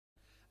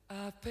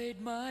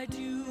paid my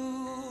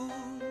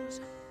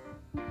dues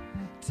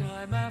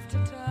time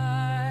after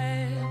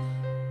time.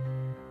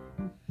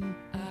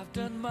 I've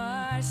done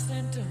my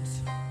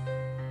sentence,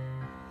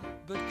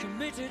 but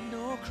committed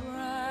no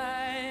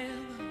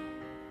crime.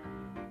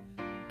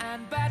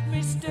 And bad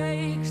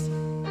mistakes,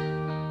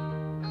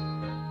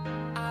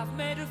 I've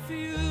made a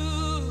few.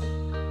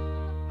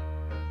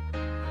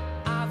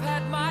 I've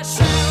had my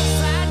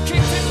shells and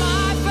kicks in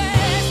my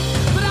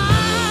face, but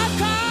I've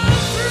come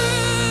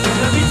through.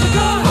 I need to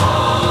go on.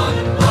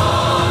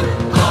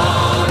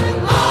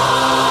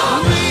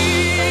 We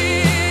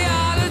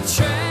are the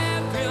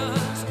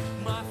champions.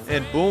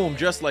 And boom,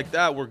 just like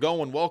that, we're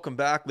going. Welcome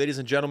back, ladies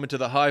and gentlemen, to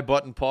the High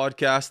Button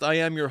Podcast. I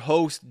am your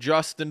host,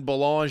 Justin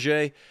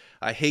Belanger.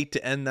 I hate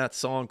to end that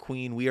song,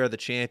 Queen, We Are the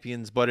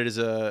Champions, but it is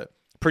a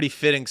pretty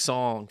fitting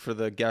song for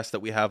the guest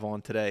that we have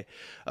on today.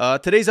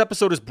 Today's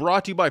episode is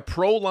brought to you by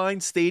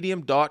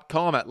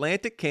ProLineStadium.com,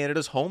 Atlantic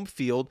Canada's home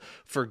field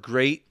for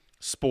great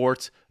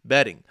sports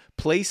betting.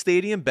 Play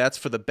stadium bets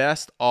for the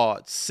best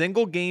odds,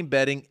 single game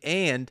betting,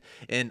 and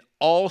an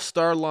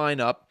all-star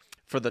lineup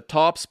for the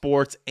top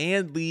sports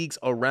and leagues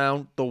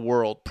around the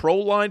world.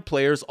 ProLine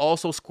players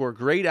also score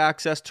great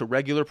access to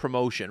regular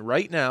promotion.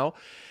 Right now,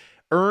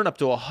 earn up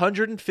to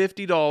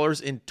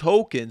 $150 in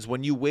tokens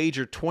when you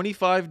wager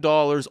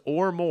 $25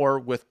 or more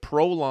with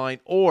ProLine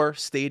or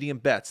Stadium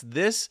Bets.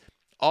 This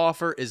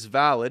offer is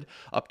valid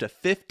up to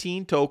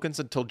 15 tokens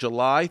until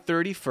July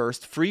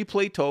 31st. Free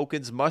play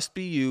tokens must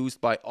be used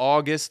by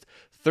August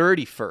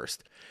 31st.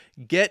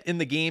 Get in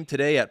the game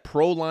today at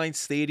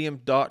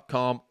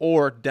ProLineStadium.com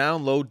or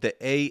download the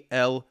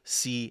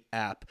ALC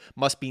app.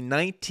 Must be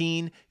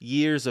 19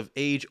 years of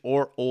age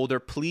or older.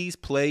 Please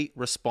play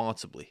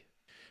responsibly.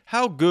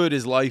 How good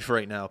is life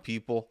right now,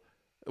 people?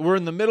 We're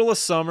in the middle of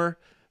summer.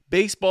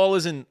 Baseball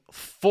is in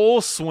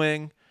full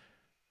swing.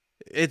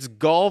 It's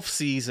golf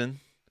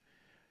season.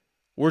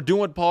 We're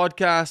doing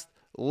podcasts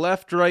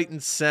left, right,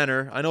 and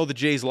center. I know the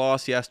Jays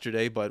lost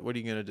yesterday, but what are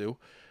you going to do?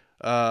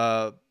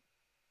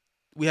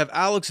 We have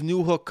Alex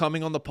Newhook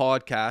coming on the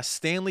podcast,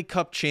 Stanley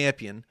Cup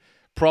champion,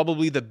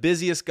 probably the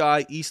busiest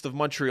guy east of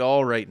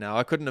Montreal right now.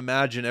 I couldn't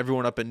imagine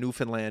everyone up in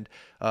Newfoundland,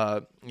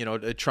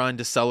 trying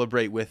to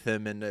celebrate with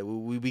him.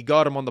 And we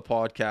got him on the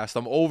podcast.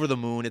 I'm over the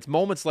moon. It's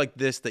moments like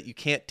this that you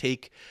can't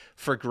take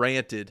for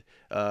granted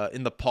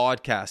in the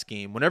podcast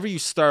game. Whenever you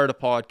start a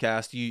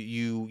podcast,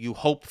 you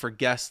hope for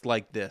guests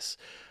like this.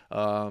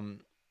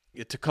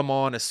 To come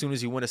on as soon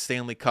as you win a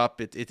Stanley Cup,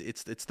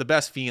 it's the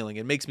best feeling.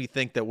 It makes me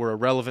think that we're a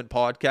relevant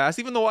podcast,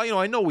 even though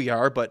I know we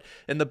are. But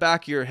in the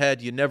back of your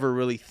head, you never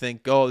really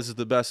think, oh, this is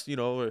the best. You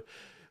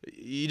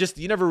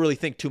never really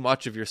think too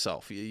much of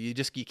yourself. You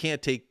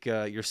can't take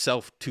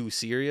yourself too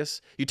serious.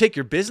 You take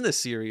your business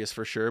serious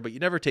for sure, but you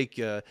never take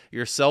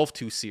yourself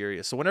too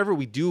serious. So whenever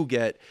we do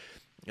get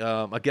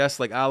a guest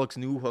like Alex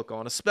Newhook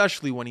on,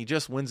 especially when he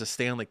just wins a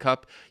Stanley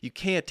Cup, you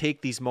can't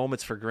take these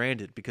moments for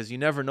granted because you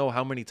never know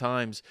how many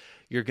times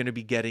you're going to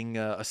be getting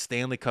a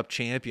Stanley Cup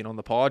champion on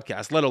the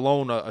podcast, let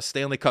alone a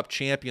Stanley Cup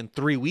champion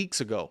 3 weeks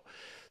ago.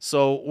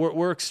 So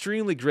we're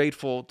extremely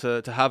grateful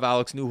to have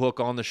Alex Newhook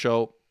on the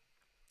show.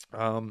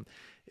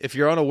 If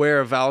you're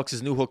unaware of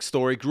Alex's Newhook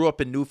story, grew up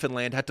in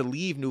Newfoundland, had to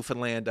leave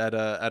Newfoundland at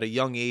a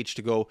young age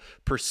to go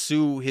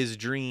pursue his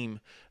dream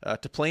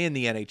to play in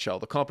the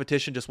NHL. The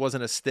competition just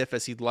wasn't as stiff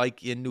as he'd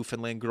like in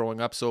Newfoundland growing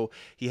up, so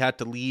he had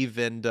to leave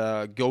and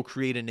go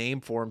create a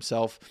name for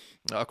himself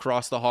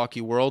across the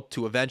hockey world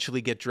to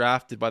eventually get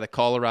drafted by the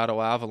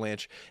Colorado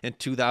Avalanche in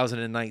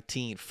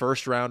 2019.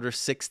 First rounder,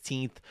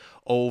 16th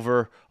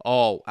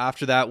overall.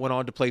 After that, went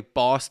on to play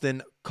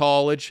Boston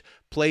College,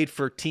 played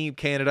for Team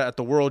Canada at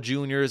the World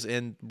Juniors,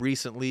 and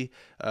recently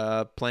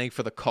playing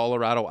for the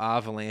Colorado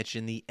Avalanche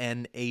in the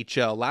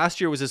NHL.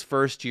 Last year was his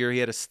first year. He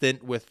had a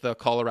stint with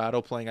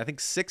Colorado, playing I think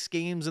 6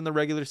 games in the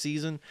regular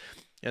season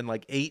and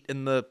like 8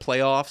 in the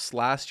playoffs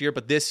last year.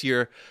 But this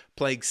year,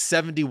 playing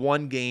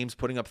 71 games,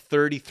 putting up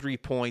 33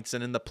 points,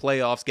 and in the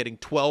playoffs, getting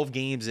 12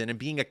 games in and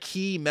being a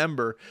key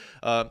member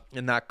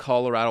in that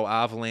Colorado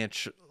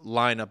Avalanche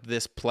lineup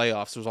this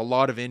playoffs. There was a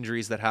lot of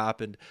injuries that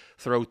happened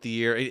throughout the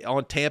year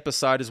on Tampa's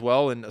side as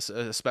well, and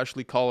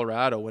especially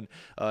Colorado. And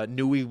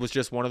Newey was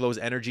just one of those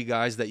energy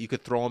guys that you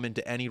could throw him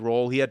into any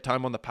role. He had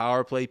time on the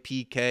power play,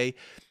 PK.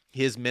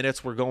 His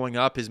minutes were going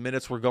up, his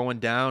minutes were going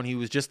down. He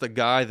was just a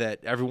guy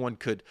that everyone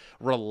could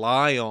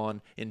rely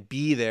on and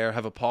be there,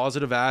 have a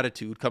positive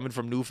attitude. Coming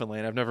from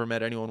Newfoundland, I've never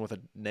met anyone with a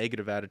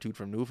negative attitude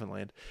from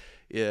Newfoundland.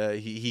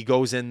 He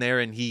goes in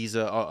there and he's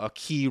a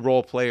key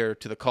role player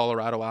to the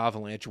Colorado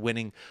Avalanche,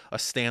 winning a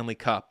Stanley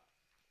Cup.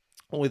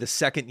 Only the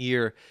second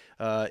year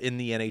in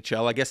the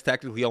NHL. I guess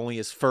technically only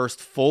his first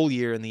full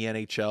year in the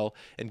NHL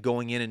and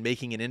going in and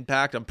making an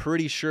impact. I'm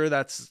pretty sure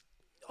that's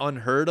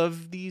unheard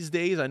of these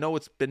days. I know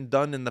it's been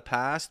done in the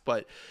past,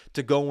 but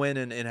to go in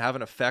and have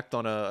an effect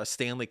on a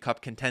Stanley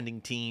Cup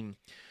contending team,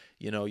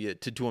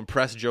 to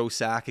impress Joe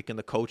Sakic and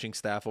the coaching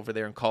staff over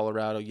there in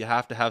Colorado, you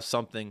have to have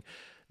something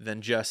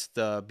than just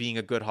being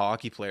a good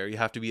hockey player. You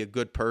have to be a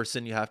good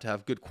person. You have to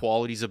have good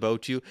qualities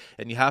about you,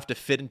 and you have to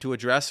fit into a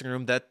dressing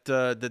room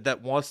that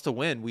wants to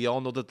win. We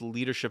all know that the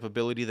leadership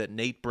ability that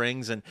Nate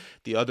brings, and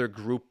the other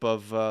group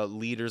of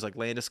leaders like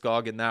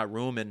Landeskog in that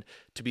room, and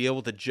to be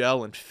able to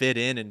gel and fit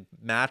in and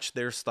match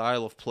their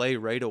style of play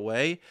right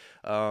away,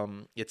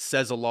 it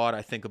says a lot,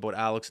 I think, about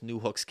Alex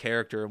Newhook's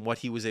character and what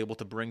he was able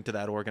to bring to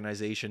that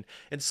organization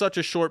in such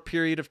a short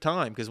period of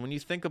time. Because when you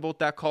think about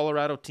that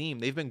Colorado team,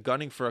 they've been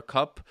gunning for a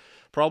cup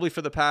probably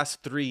for the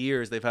past 3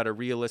 years. They've had a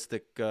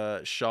realistic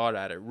shot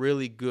at it.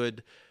 Really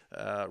good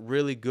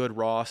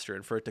roster,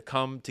 and for it to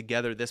come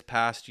together this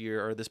past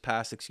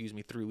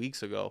 3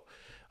 weeks ago,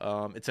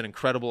 it's an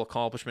incredible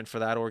accomplishment for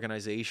that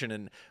organization.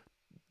 And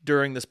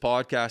during this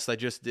podcast I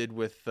just did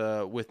with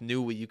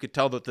Newey, you could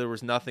tell that there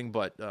was nothing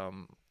but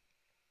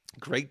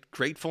great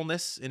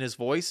gratefulness in his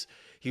voice.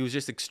 He was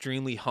just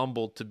extremely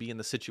humbled to be in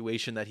the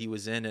situation that he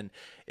was in, and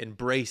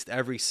embraced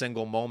every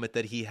single moment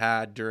that he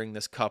had during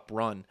this cup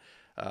run.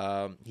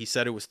 He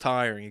said it was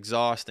tiring,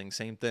 exhausting,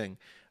 same thing.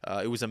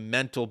 It was a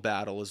mental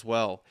battle as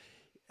well.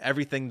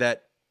 Everything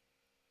that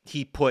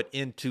he put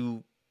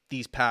into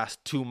these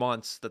past 2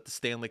 months that the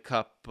Stanley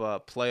Cup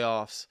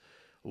playoffs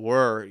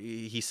were,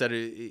 he said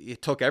it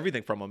took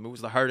everything from him. It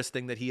was the hardest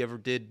thing that he ever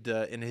did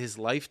in his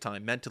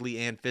lifetime, mentally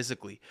and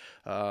physically.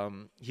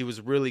 He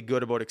was really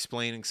good about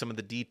explaining some of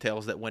the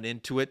details that went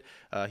into it.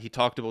 He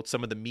talked about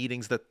some of the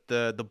meetings that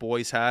the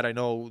boys had. I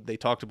know they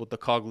talked about the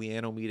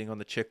Cogliano meeting on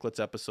the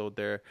Chicklets episode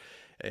there,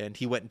 and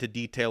he went into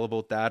detail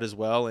about that as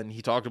well. And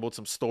he talked about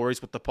some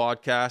stories with the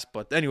podcast.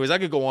 But anyways, I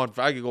could go on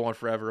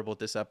forever about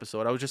this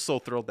episode. I was just so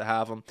thrilled to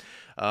have him.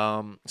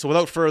 So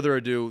without further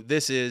ado,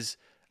 this is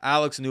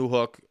Alex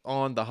Newhook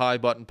on the High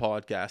Button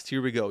Podcast.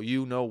 Here we go.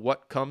 You know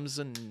what comes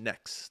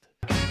next.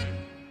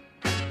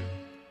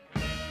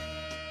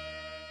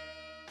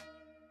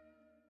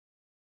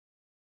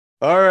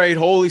 All right,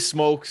 holy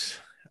smokes.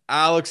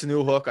 Alex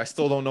Newhook, I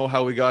still don't know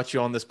how we got you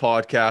on this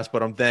podcast,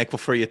 but I'm thankful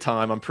for your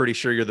time. I'm pretty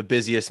sure you're the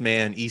busiest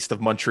man east of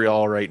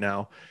Montreal right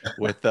now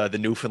with the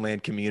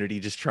Newfoundland community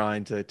just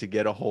trying to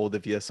get a hold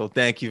of you. So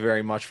thank you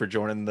very much for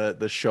joining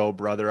the show,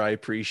 brother. I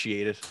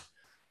appreciate it.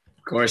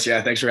 Of course,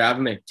 yeah. Thanks for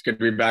having me. It's good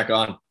to be back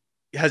on.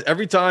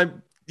 Every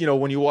time,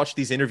 when you watch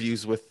these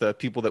interviews with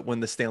people that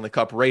win the Stanley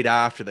Cup right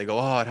after, they go,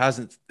 "Oh, it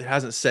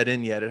hasn't set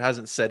in yet. It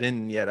hasn't set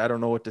in yet. I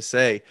don't know what to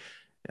say."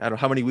 I don't know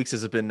how many weeks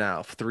has it been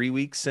now? 3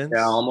 weeks since?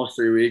 Yeah, almost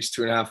 3 weeks,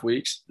 2.5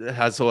 weeks.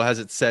 Has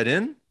it set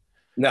in?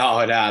 No,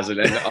 it hasn't.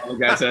 And all the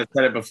guys that have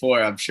said it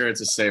before, I'm sure it's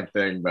the same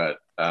thing. But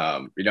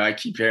I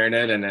keep hearing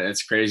it, and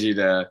it's crazy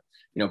to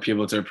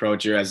people to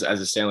approach you as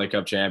a Stanley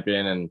Cup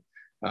champion.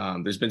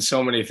 And there's been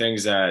so many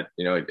things that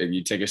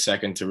you take a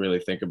second to really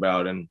think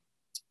about and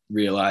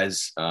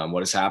realize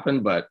what has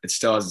happened, but it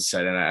still hasn't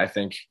set in. I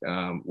think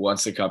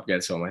once the cup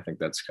gets home, I think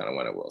that's kind of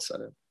when it will set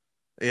in.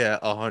 Yeah,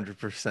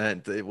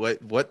 100%.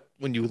 What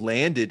when you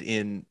landed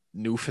in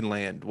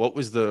Newfoundland, what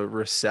was the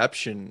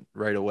reception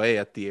right away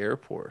at the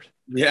airport?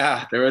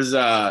 Yeah, there was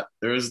a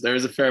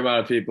fair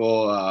amount of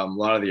people. A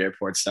lot of the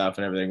airport staff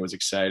and everything was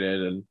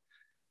excited, and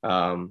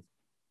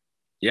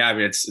yeah, I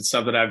mean it's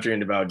something I've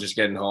dreamed about, just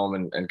getting home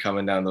and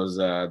coming down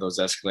those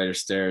escalator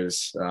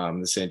stairs,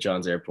 the St.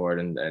 John's Airport,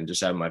 and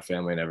just having my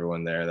family and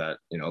everyone there. That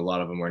a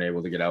lot of them weren't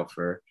able to get out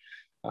for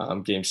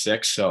Game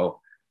 6, so.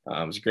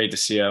 It was great to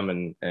see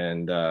him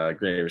and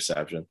great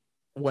reception.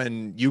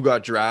 When you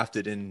got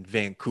drafted in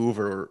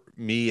Vancouver,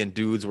 me and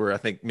dudes were, I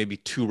think, maybe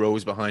 2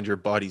 rows behind your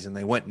buddies, and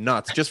they went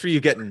nuts just for you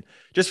getting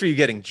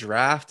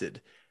drafted.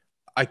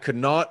 I could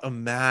not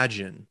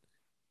imagine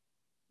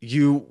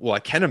you. Well, I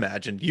can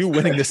imagine you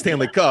winning the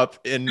Stanley Cup,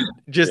 and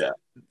just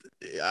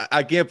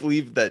I can't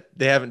believe that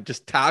they haven't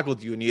just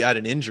tackled you and you had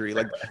an injury.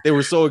 Like, they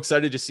were so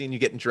excited just seeing you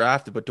getting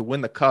drafted, but to win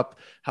the cup,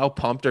 how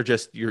pumped are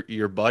just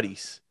your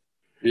buddies?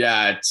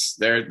 Yeah,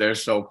 they're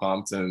so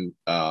pumped, and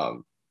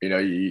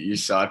you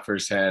saw it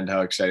firsthand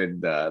how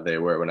excited they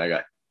were when I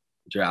got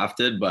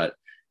drafted. But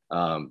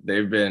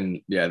they've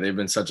been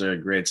such a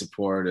great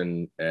support,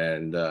 and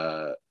they've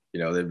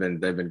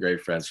been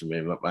great friends for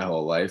me my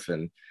whole life,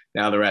 and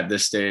now they're at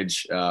this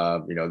stage.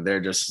 They're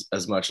just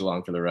as much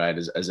along for the ride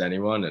as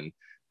anyone, and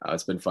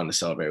it's been fun to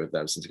celebrate with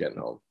them since getting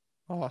home.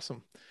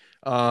 Awesome.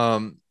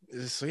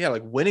 So yeah,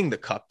 like winning the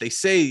cup, they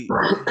say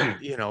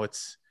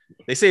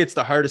it's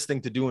the hardest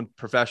thing to do in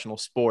professional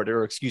sport,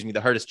 or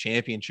the hardest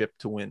championship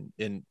to win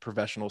in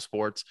professional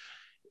sports.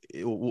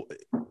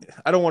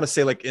 I don't want to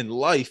say like in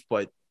life,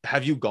 but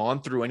have you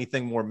gone through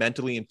anything more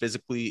mentally and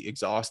physically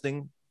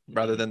exhausting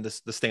rather than the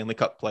Stanley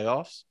Cup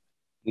playoffs?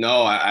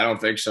 No, I don't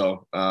think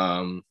so.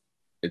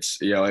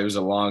 It was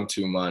a long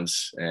 2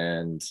 months,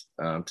 and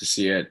to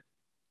see it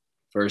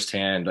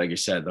firsthand, like you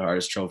said, the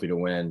hardest trophy to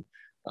win,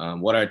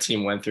 what our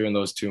team went through in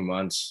those 2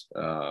 months,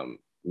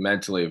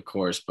 mentally, of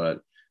course,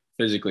 but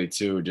physically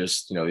too,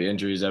 just the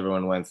injuries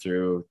everyone went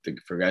through,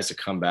 for guys to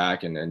come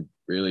back and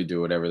really do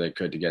whatever they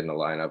could to get in the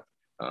lineup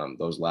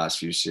those last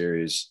few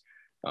series.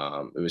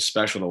 It was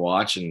special to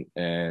watch, and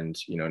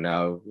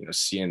now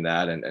seeing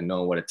that and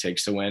knowing what it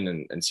takes to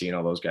win, and seeing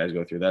all those guys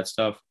go through that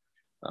stuff,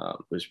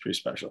 was pretty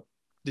special.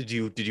 Did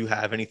you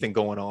have anything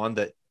going on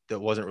that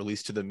wasn't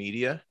released to the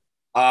media?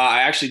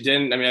 I actually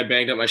didn't. I mean, I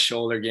banged up my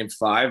shoulder game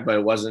 5, but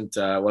it wasn't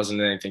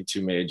anything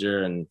too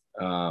major. And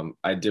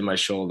I did my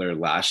shoulder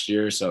last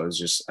year, so it was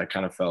just I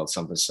kind of felt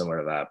something similar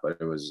to that, but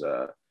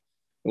it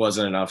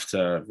wasn't enough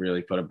to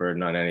really put a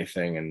burden on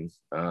anything,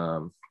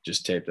 and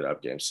just taped it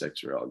up game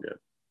 6. We're all good.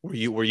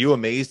 Were you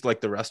amazed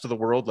like the rest of the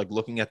world, like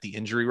looking at the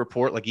injury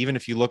report? Like even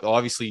if you look,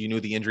 obviously you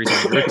knew the injuries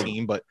on your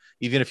team, but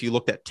even if you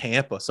looked at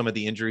Tampa, some of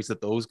the injuries that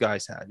those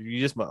guys had, you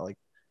just like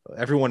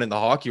everyone in the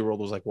hockey world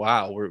was like,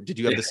 wow. Did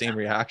you have the same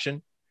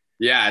reaction?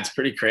 Yeah, it's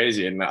pretty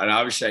crazy, and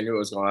obviously I knew what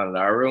was going on in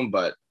our room,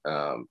 but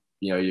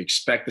you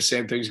expect the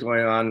same things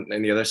going on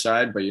in the other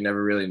side, but you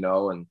never really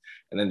know, and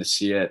then to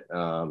see it,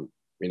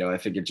 I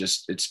think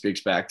it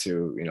speaks back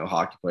to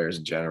hockey players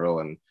in general,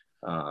 and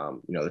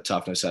the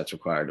toughness that's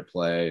required to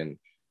play, and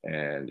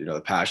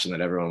the passion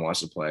that everyone wants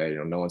to play.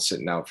 No one's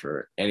sitting out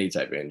for any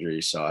type of injury.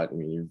 You saw it. I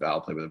mean,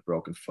 Val played with a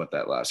broken foot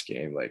that last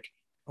game. Like,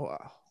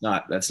 Wow.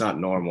 that's not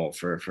normal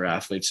for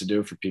athletes to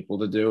do, for people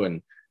to do.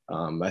 And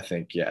I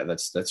think, yeah,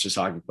 that's just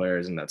hockey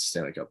players, and that's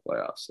Stanley Cup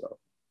playoffs. So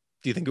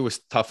Do you think it was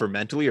tougher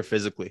mentally or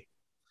physically?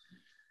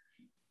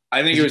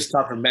 I think it was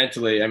tougher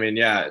mentally. I mean,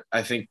 yeah,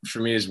 I think for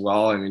me as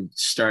well. I mean,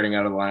 starting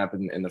out of the lineup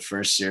in the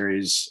first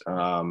series,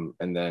 and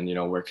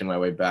then working my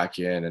way back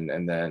in,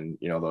 and then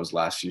those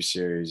last few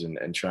series,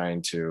 and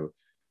trying to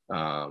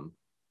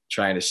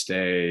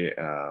stay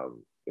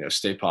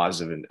stay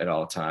positive at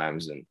all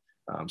times, and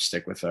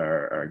stick with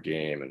our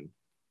game. And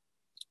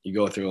you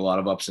go through a lot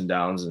of ups and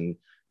downs, and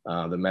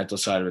the mental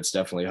side of it's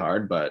definitely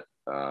hard, but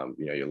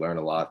you learn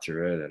a lot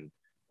through it,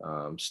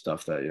 and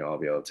stuff that I'll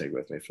be able to take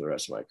with me for the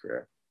rest of my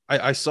career.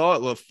 I saw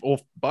it. Oh,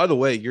 by the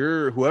way,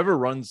 whoever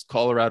runs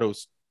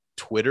Colorado's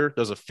Twitter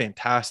does a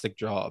fantastic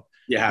job.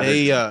 Yeah,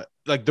 They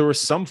like there were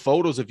some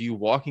photos of you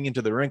walking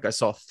into the rink. I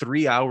saw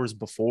 3 hours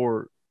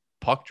before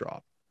puck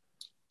drop.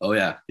 Oh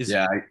yeah,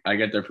 I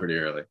get there pretty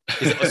early.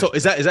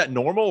 Is that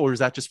normal, or is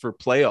that just for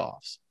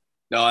playoffs?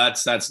 No,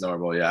 that's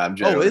normal. Yeah,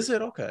 Is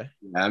it okay?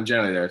 I'm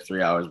generally there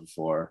 3 hours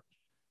before,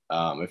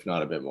 if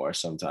not a bit more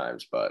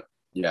sometimes. But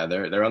yeah,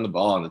 they're on the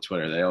ball on the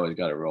Twitter. They always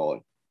got it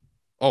rolling.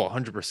 Oh,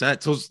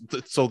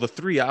 100%. So the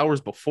 3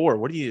 hours before,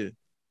 what are you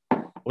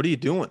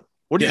doing?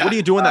 What are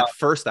you doing that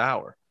first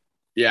hour?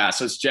 Yeah,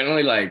 so it's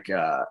generally like,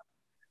 I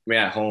mean,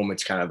 at home,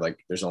 it's kind of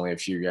like there's only a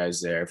few guys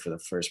there for the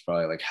first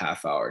probably like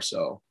half hour.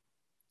 So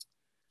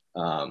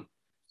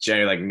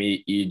generally like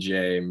me,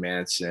 EJ,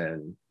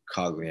 Manson,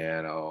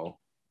 Cogliano,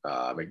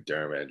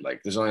 McDermott,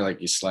 like there's only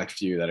like a select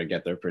few that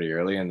get there pretty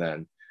early. And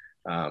then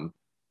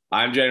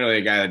I'm generally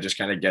a guy that just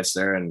kind of gets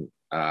there, and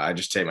I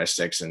just take my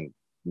sticks and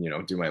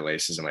do my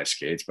laces and my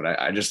skates. But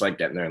I just like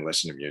getting there and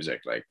listen to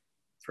music like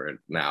for an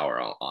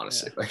hour,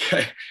 honestly. Yeah. Like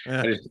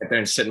I just get there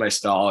and sit in my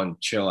stall and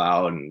chill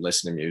out and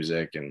listen to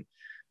music. And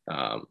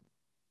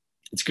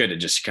it's good to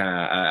just kind of,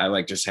 I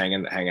like just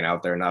hanging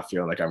out there, not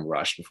feeling like I'm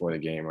rushed before the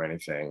game or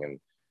anything.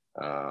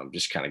 And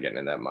just kind of getting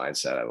in that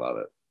mindset. I love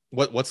it.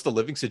 What's the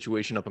living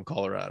situation up in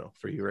Colorado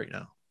for you right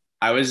now?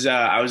 I was in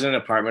an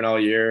apartment all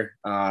year,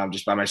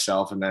 just by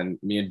myself, and then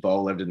me and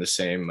Bo lived in the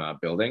same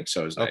building,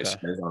 so it was nice.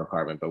 Okay. It was an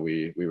apartment, but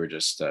we were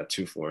just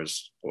 2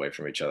 floors away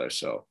from each other,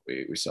 so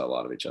we saw a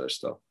lot of each other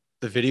still.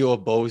 The video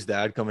of Bo's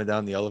dad coming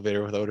down the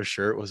elevator without a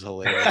shirt was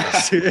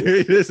hilarious.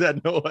 He just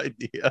had no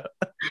idea.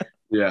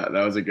 Yeah,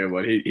 that was a good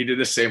one. He did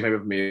the same thing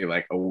with me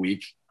like a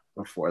week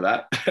before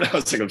that, and I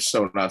was like, I'm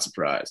so not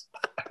surprised.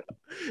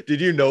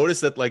 Did you notice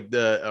that like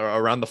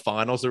around the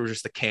finals there was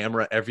just a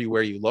camera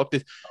everywhere you looked?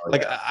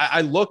 Like yeah.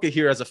 I look at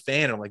here as a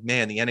fan and I'm like,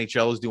 man, the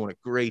NHL is doing a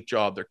great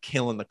job. They're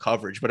killing the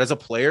coverage. But as a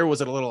player,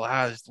 was it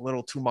just a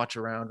little too much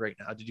around right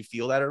now? Did you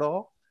feel that at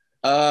all?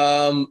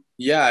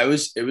 Yeah, it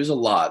was a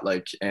lot.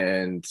 Like,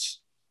 and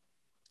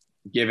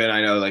given I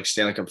know like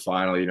Stanley Cup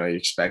final, you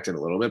expected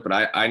a little bit,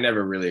 but I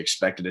never really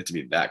expected it to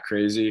be that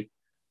crazy.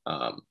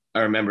 I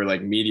remember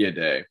like media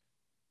day,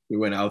 we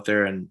went out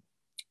there and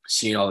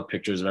seeing all the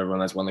pictures of everyone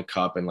that's won the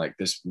cup, and like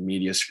this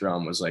media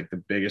scrum was like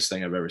the biggest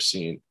thing I've ever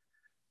seen.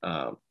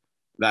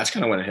 That's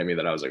kind of when it hit me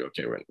that I was like,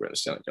 okay, we're in the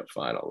Stanley Cup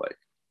final. Like,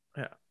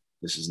 yeah,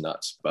 this is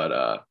nuts.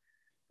 But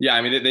yeah,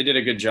 I mean, they did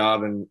a good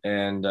job, and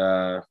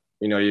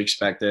you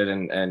expect it,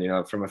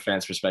 and from a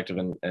fan's perspective,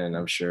 and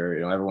I'm sure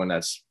everyone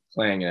that's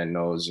playing it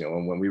knows,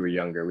 when we were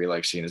younger, we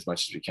like seeing as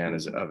much as we can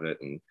of it,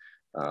 and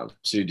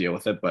so you deal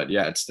with it. But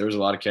yeah, there was a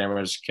lot of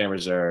cameras.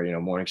 Cameras are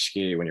morning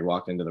ski when you're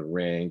walking into the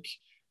rink.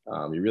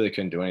 You really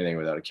couldn't do anything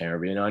without a camera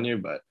being on you,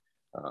 but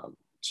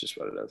it's just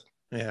what it is.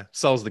 Yeah,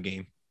 sells the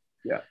game.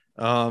 Yeah.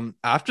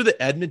 After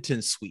the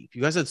Edmonton sweep,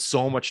 you guys had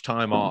so much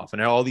time off,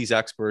 and all these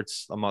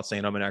experts, I'm not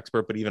saying I'm an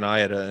expert, but even I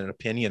had an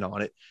opinion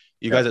on it.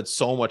 You guys had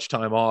so much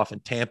time off,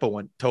 and Tampa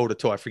went toe to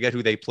toe. I forget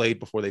who they played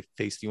before they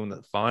faced you in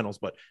the finals,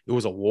 but it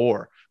was a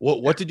war.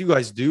 What did you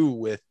guys do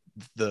with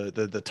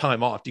the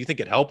time off? Do you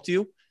think it helped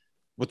you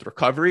with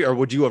recovery, or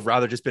would you have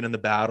rather just been in the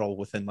battle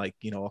within like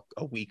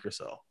a week or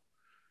so?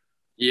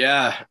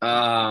 Yeah.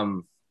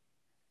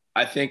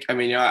 I think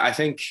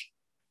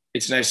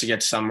it's nice to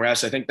get some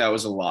rest. I think that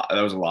was a lot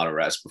of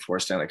rest before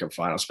Stanley Cup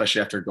final,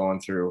 especially after going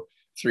through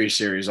 3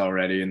 series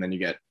already, and then you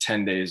get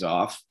 10 days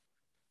off.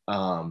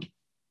 But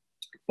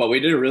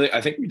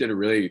I think we did a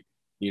really,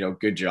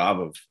 good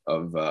job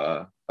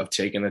of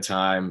taking the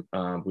time.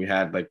 We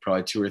had like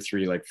probably 2 or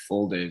 3 like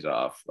full days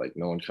off, like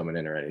no one coming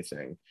in or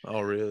anything.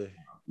 Oh, really?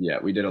 Yeah,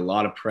 we did a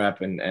lot of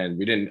prep, and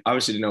we didn't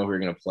know who we were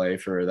going to play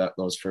for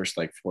those first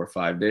like 4 or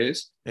 5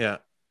 days. Yeah.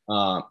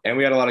 And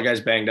we had a lot of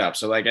guys banged up.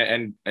 So like,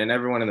 and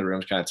everyone in the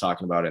room is kind of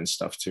talking about it and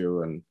stuff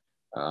too. And,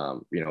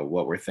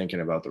 what we're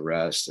thinking about the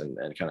rest and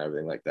kind of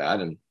everything like that.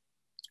 And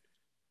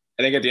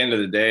I think at the end of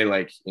the day,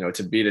 like,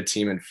 to beat a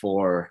team in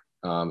 4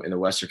 in the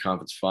Western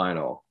Conference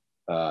final,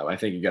 I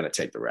think you got to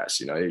take the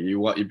rest.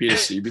 You beat a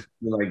team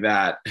like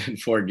that in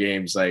 4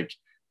 games, like,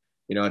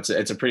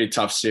 it's a pretty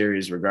tough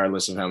series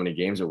regardless of how many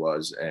games it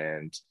was.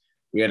 And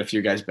we had a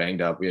few guys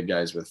banged up. We had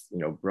guys with,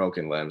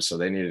 broken limbs. So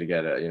they needed to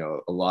get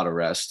a lot of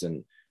rest,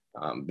 and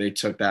they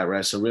took that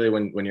rest. So really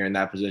when you're in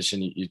that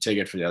position, you take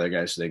it for the other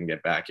guys so they can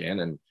get back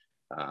in. And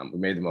we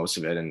made the most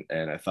of it.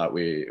 And I thought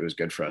it was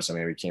good for us. I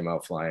mean, we came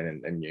out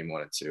flying in game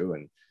 1 and 2,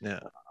 and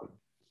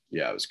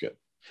it was good.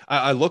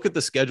 I look at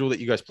the schedule that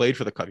you guys played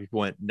for the Cup. You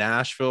went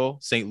Nashville,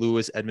 St.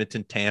 Louis,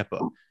 Edmonton, Tampa.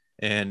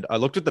 And I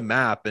looked at the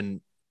map,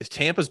 and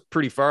Tampa's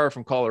pretty far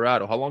from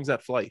Colorado. How long is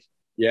that flight?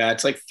 Yeah,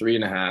 it's like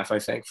 3.5, I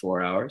think,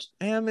 4 hours.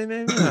 Yeah,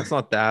 maybe that's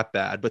not that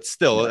bad, but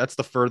still, that's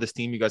the furthest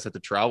team you guys had to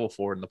travel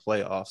for in the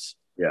playoffs.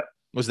 Yeah.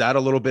 Was that a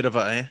little bit of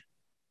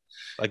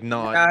like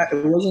not? Yeah,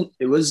 it wasn't.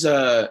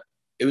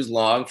 It was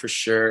long for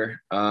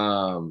sure.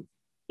 The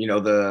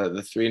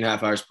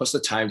 3.5 hours plus the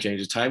time change.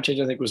 The time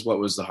change, I think, was what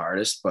was the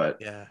hardest. But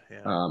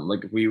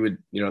like we would,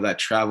 that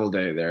travel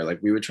day there, like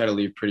we would try to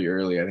leave pretty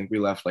early. I think we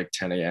left like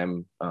 10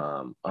 a.m.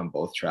 On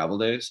both travel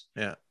days.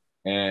 Yeah.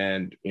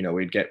 And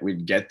we'd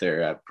get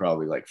there at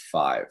probably like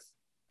 5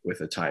 with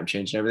the time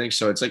change and everything.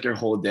 So it's like your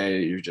whole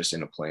day you're just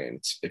in a plane.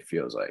 It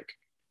feels like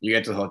you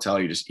get to the hotel,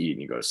 you just eat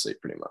and you go to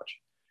sleep pretty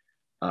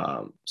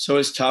much. So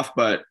it's tough,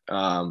 but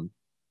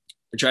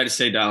we try to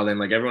stay dialed in.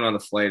 Like everyone on the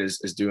flight is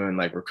doing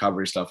like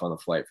recovery stuff on the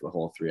flight for the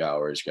whole 3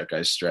 hours. You got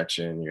guys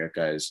stretching, you got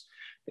guys,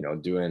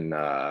 doing,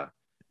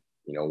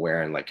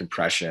 wearing like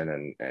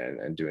compression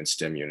and doing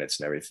stim units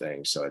and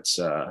everything. So it's,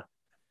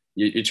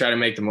 you try to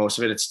make the most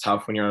of it. It's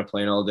tough when you're on a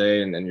plane all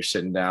day and then you're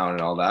sitting down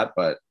and all that.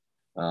 But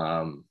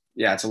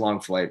it's a long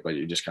flight, but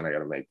you just kind of got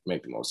to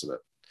make the most of it.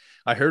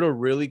 I heard a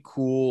really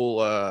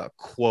cool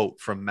quote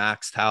from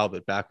Max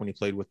Talbot back when he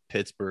played with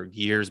Pittsburgh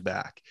years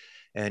back.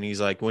 And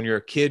he's like, when you're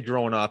a kid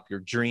growing up,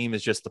 your dream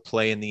is just to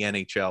play in the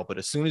NHL. But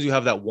as soon as you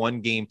have that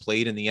one game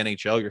played in the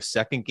NHL, your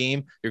second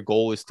game, your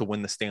goal is to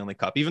win the Stanley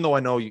Cup. Even though I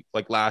know you,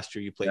 like last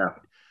year you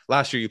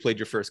played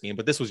your first game,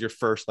 but this was your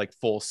first like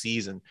full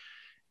season.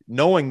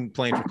 Knowing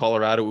playing for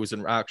Colorado, it was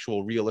an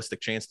actual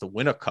realistic chance to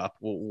win a cup.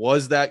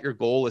 Was that your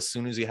goal as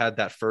soon as you had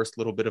that first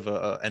little bit of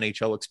a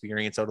NHL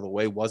experience out of the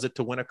way? Was it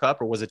to win a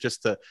cup, or was it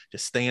just to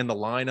stay in the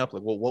lineup?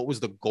 Like, what was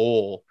the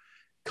goal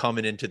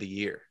coming into the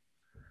year?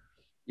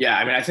 Yeah,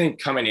 I mean, I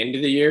think coming into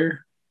the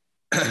year,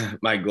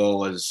 my goal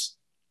was,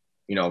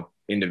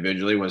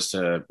 individually was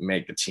to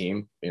make the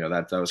team.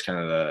 That was kind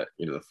of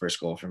the first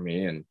goal for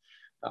me, and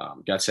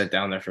got set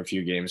down there for a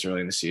few games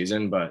early in the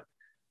season. But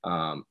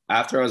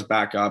after I was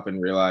back up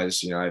and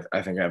realized,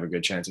 I think I have a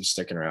good chance of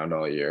sticking around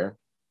all year.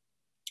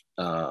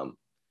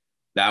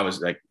 That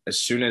was like, as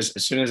soon as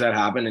that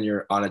happened and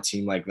you're on a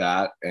team like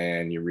that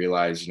and you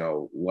realize,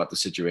 what the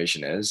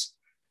situation is,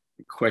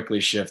 quickly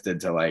shifted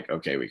to like,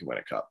 okay, we can win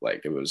a cup.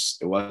 Like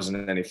it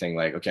wasn't anything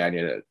like, okay, I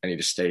need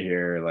to stay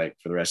here like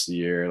for the rest of the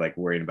year, like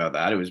worried about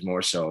that. It was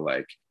more so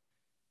like,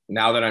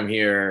 now that I'm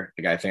here,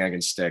 like I think I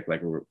can stick,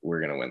 like we're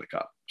going to win the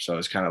cup. So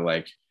it's kind of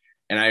like,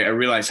 and I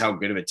realized how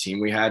good of a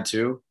team we had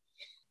too.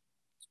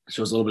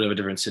 So it's a little bit of a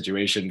different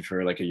situation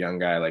for like a young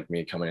guy like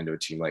me coming into a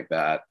team like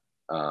that,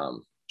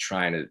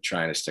 trying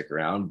to stick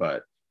around.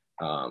 But,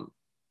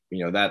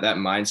 that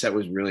mindset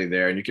was really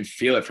there, and you could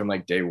feel it from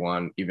like day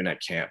one, even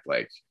at camp.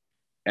 Like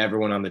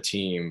everyone on the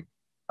team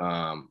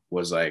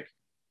was like,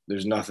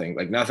 there's nothing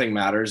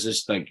matters.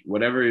 Just like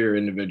whatever your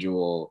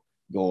individual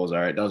goals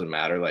are, it doesn't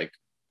matter. Like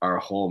our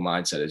whole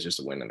mindset is just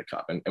to win in the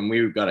cup. And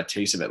we got a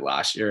taste of it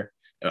last year.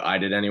 I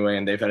did anyway,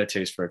 and they've had a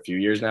taste for a few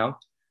years now.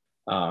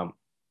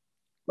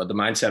 But the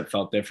mindset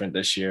felt different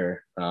this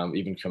year,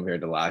 even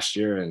compared to last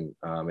year. And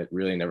it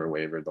really never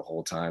wavered the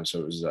whole time.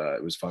 So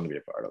it was fun to be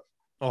a part of.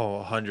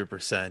 Oh,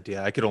 100%.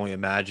 Yeah. I could only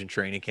imagine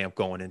training camp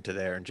going into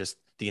there and just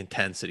the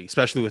intensity,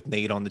 especially with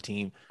Nate on the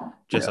team,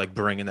 just like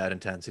bringing that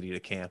intensity to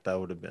camp. That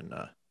would have been,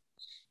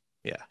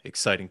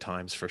 exciting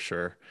times for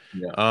sure.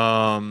 Yeah.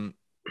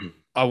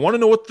 I want to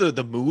know what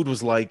the mood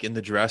was like in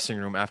the dressing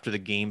room after the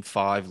Game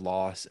 5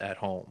 loss at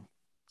home.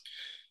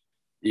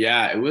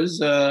 Yeah, it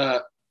was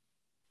a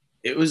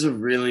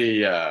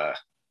really, it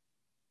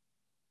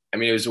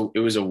was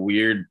a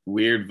weird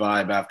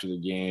vibe after the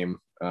game.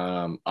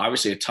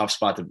 Obviously a tough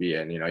spot to be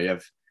in. You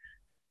have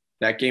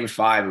that Game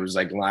 5, it was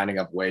like lining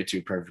up way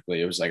too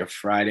perfectly. It was like a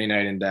Friday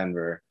night in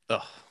Denver.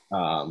 To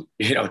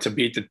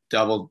beat the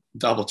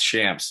double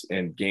champs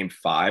in Game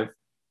 5.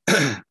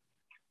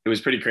 It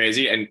was pretty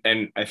crazy.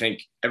 And I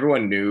think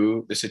everyone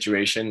knew the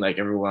situation. Like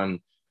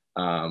everyone,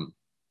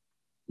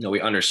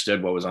 we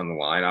understood what was on the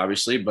line,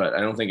 obviously, but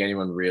I don't think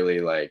anyone really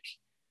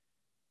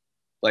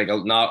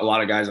not a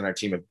lot of guys on our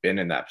team have been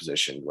in that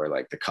position where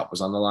like the cup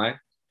was on the line.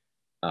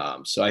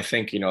 So I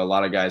think, a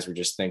lot of guys were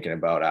just thinking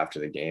about after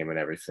the game and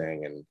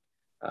everything.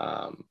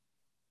 And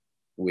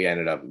we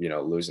ended up,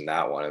 losing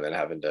that one and then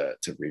having to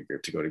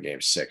regroup to go to game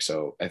 6.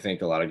 So I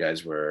think a lot of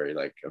guys were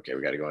like, okay,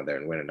 we got to go in there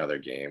and win another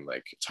game.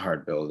 Like it's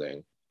hard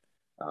building.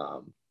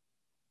 But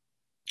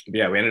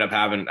yeah, we ended up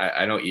having,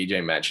 I know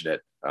EJ mentioned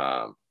it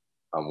on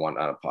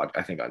a pod,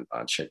 I think on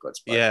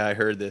Chicklets. But Yeah, I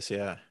heard this.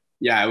 Yeah.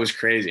 yeah, it was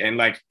crazy. And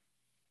like,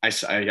 I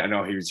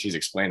know he's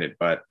explained it,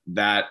 but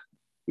that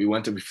we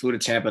flew to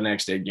Tampa the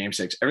next day, game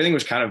 6. Everything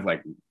was kind of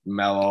like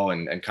mellow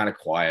and kind of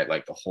quiet,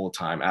 like the whole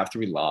time after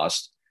we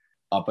lost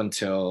up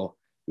until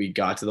we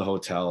got to the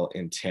hotel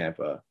in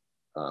Tampa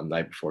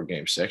night before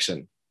game 6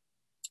 and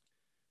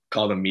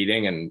called a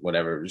meeting and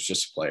whatever. It was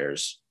just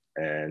players.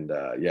 And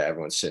yeah,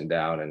 everyone's sitting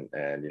down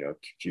and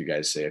you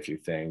guys say a few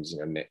things,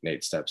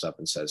 Nate steps up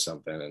and says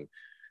something and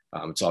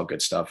it's all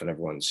good stuff. And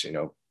everyone's,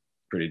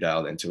 pretty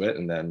dialed into it.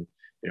 And then,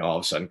 all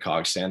of a sudden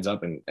Cog stands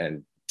up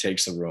and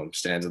takes the room,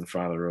 stands in the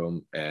front of the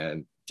room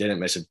and didn't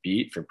miss a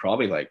beat for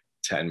probably like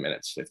 10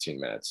 minutes, 15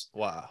 minutes.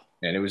 Wow.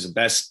 And it was the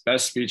best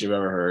speech I've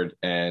ever heard.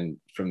 And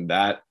from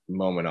that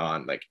moment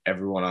on, like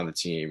everyone on the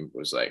team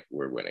was like,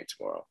 we're winning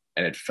tomorrow.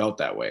 And it felt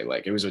that way.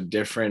 Like it was a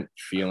different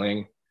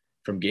feeling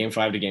from game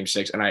 5 to game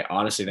 6. And I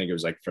honestly think it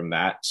was like from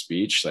that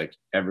speech, like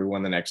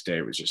everyone the next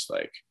day was just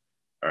like,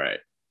 all right,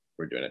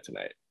 we're doing it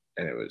tonight.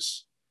 And it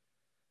was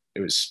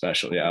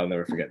special. Yeah. I'll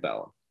never forget that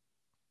one.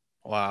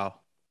 Wow.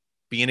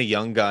 Being a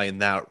young guy in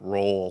that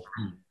role,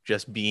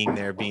 just being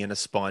there, being a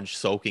sponge,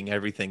 soaking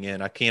everything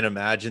in. I can't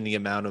imagine the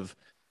amount of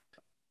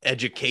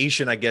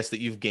education, I guess,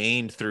 that you've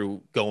gained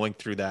through going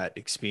through that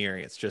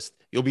experience. Just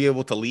you'll be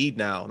able to lead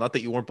now. Not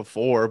that you weren't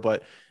before,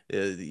 but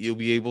you'll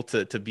be able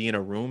to be in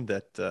a room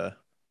that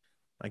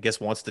I guess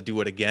wants to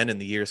do it again in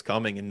the years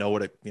coming and know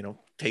what it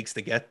takes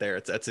to get there.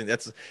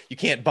 That's you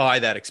can't buy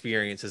that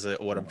experience is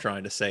what I'm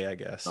trying to say, I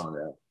guess. Oh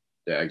yeah.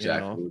 Yeah,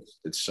 exactly.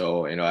 It's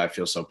so, I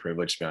feel so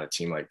privileged to be on a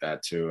team like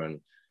that too. And,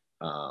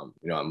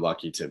 I'm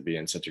lucky to be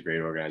in such a great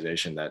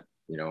organization that,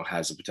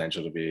 has the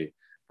potential to be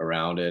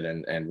around it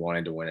and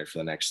wanting to win it for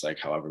the next, like,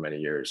 however many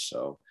years.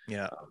 So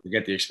yeah, to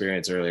get the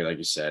experience early, like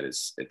you said,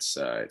 it's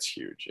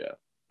huge. Yeah.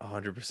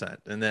 100%.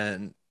 And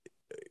then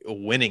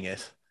winning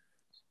it,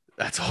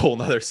 that's a whole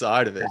nother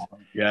side of it.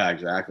 Yeah,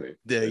 exactly.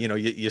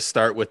 You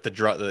start with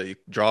the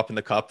drop in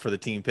the cup for the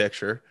team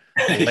picture.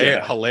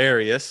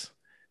 Hilarious.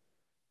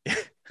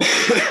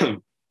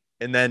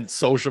 And then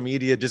social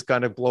media just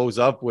kind of blows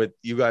up with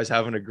you guys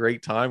having a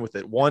great time with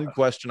it. One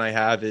question I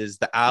have is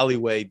the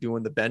alleyway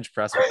doing the bench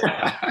press.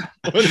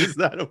 What is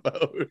that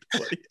about?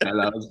 Yeah,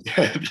 that was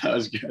good. That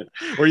was good.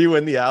 Were you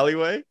in the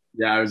alleyway?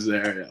 Yeah, I was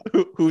there.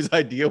 Yeah. Whose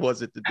idea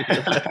was it to do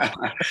that?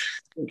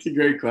 That's a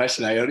great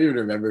question. I don't even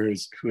remember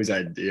whose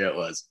idea it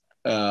was.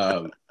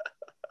 It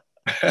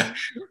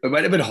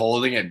might have been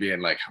holding it,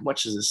 being like, "How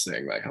much is this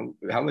thing? Like,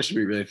 how much do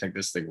we really think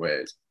this thing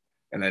weighs?"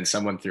 And then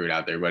someone threw it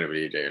out there, whether it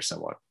was EJ or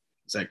someone.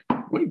 It's like,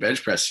 what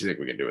bench press do you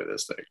think we can do with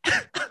this thing?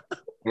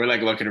 We're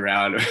like looking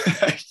around.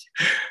 I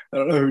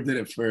don't know who did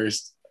it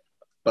first,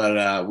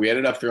 but we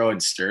ended up throwing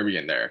Sturby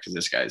in there because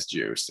this guy's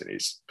juiced and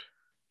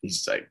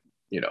he's like,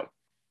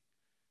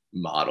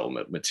 model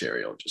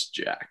material, just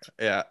jacked.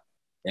 Yeah.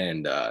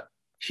 And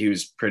he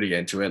was pretty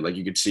into it. Like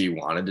you could see he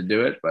wanted to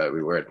do it, but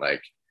we weren't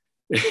like,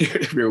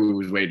 we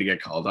was waiting to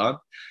get called on.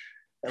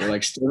 And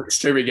like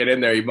Sturby get in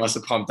there, he must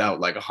have pumped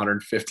out like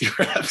 150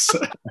 reps.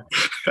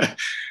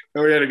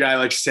 And we had a guy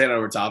like standing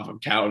over top of him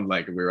counting,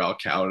 like we were all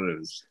counting.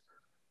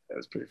 It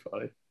was pretty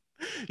funny.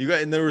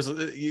 And there was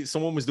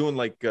someone was doing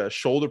like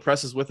shoulder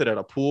presses with it at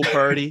a pool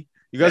party.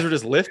 You guys were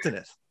just lifting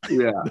it.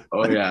 Yeah.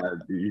 Oh yeah.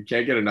 You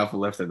can't get enough of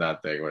lifting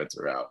that thing when it's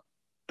around.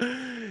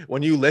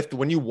 When you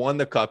won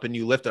the cup and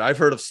you lifted, I've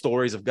heard of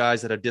stories of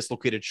guys that have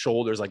dislocated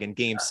shoulders, like in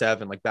game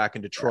 7, like back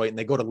in Detroit, and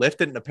they go to lift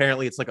it. And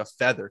apparently it's like a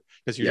feather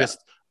because you're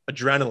just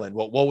adrenaline.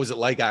 What was it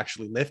like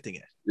actually lifting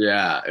it?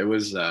 Yeah, it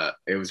was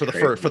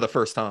for the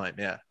first time.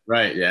 Yeah.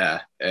 Right.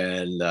 Yeah.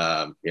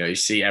 And, you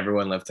see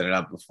everyone lifting it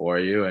up before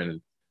you.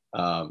 And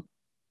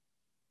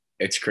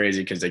it's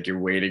crazy because like you're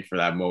waiting for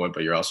that moment,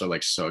 but you're also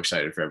like so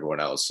excited for everyone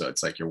else. So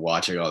it's like you're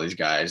watching all these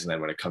guys. And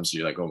then when it comes to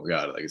you, like, oh my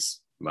God, like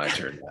it's my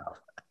turn now.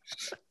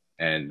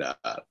 And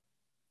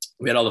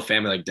we had all the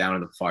family like down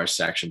in the far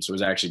section. So it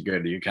was actually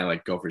good. You kind of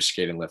like go for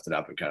skate and lift it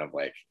up and kind of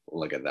like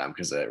look at them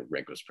because the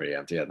rink was pretty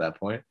empty at that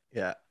point.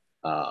 Yeah.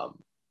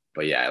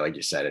 But yeah, like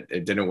you said,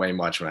 it didn't weigh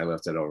much when I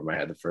lifted it over my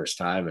head the first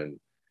time. And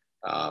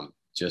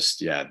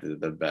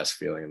the best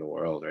feeling in the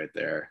world right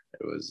there.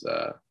 It was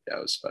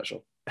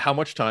special. How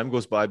much time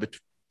goes by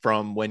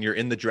from when you're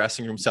in the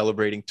dressing room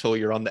celebrating till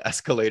you're on the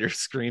escalator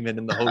screaming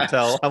in the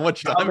hotel? How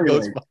much time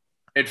goes by?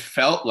 It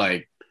felt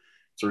like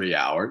 3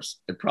 hours.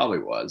 It probably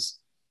was.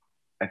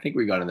 I think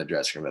we got in the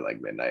dressing room at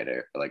like midnight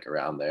or like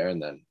around there.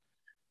 And then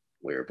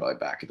we were probably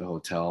back at the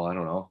hotel. I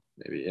don't know.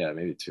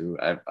 Maybe 2.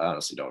 I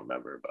honestly don't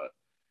remember, but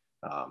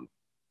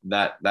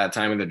that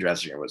time in the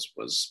dressing room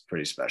was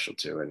pretty special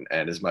too.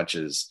 And as much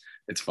as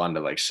it's fun to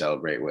like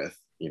celebrate with,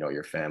 you know,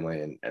 your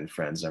family and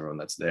friends, everyone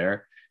that's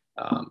there.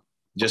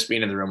 Just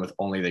being in the room with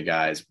only the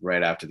guys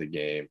right after the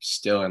game,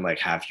 still in like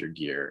half your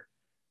gear,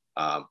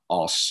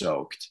 all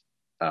soaked.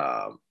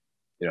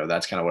 You know,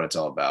 that's kind of what it's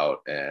all about.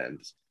 And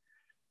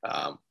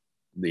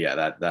yeah,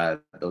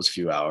 that those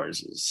few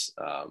hours is,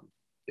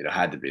 you know,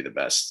 had to be the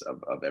best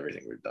of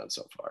everything we've done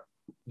so far.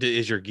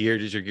 Does your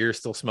gear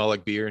still smell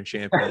like beer and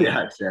champagne?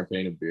 Yeah,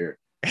 champagne and beer.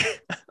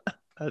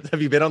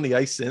 Have you been on the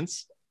ice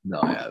since? No,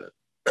 I haven't.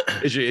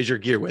 Is your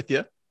gear with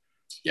you?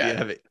 Yeah. You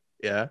have it.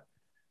 Yeah.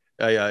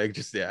 I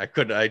just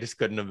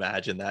couldn't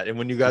imagine that. And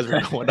when you guys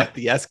were going up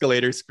the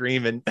escalator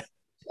screaming,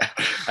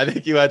 I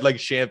think you had like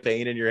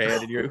champagne in your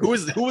hand, and who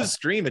was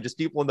screaming? Just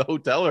people in the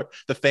hotel, or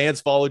the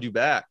fans followed you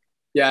back?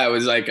 Yeah, it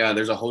was like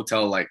there's a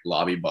hotel like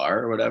lobby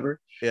bar or whatever.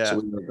 Yeah. So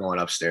we were going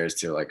upstairs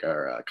to like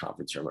our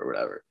conference room or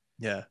whatever.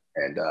 Yeah.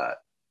 And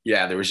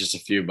yeah, there was just a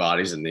few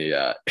bodies in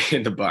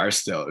the bar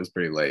still. It was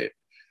pretty late.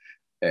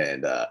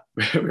 And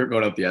we were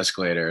going up the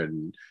escalator,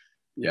 and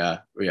yeah,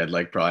 we had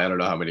like probably, I don't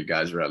know how many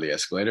guys were on the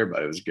escalator,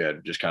 but it was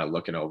good. Just kind of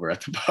looking over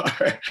at the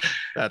bar.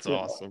 That's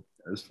awesome.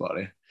 It was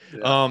funny.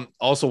 Yeah.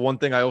 Also, one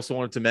thing I also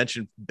wanted to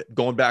mention,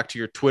 going back to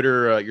your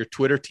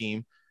Twitter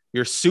team,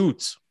 your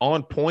suits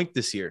on point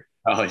this year.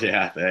 Oh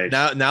yeah, thanks.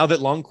 Now that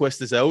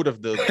Lundqvist is out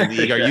of the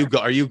league, Yeah.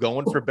 are you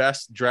going for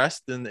best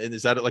dressed, and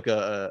is that like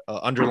a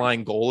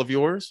underlying goal of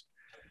yours?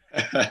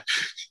 Yeah,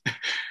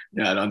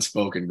 an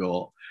unspoken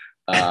goal.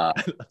 Yeah,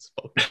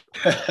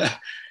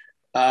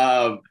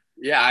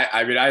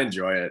 I mean, I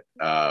enjoy it.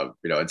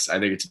 You know, I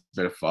think it's a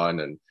bit of fun,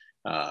 and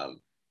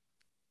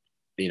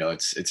you know,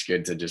 it's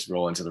good to just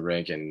roll into the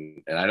rink,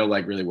 and I don't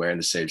like really wearing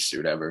the same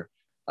suit ever.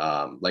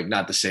 Like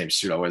not the same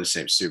suit. I'll wear the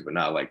same suit, but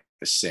not like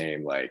the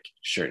same like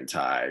shirt and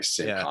tie,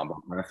 same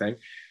combo kind of thing.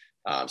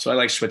 So I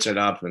like switching it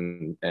up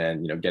and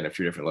you know, getting a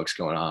few different looks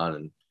going on,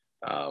 and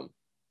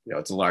you know,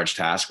 it's a large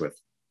task with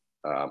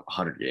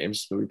 100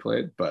 games that we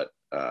played, but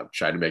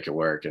tried to make it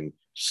work and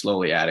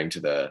slowly adding to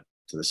the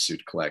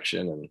suit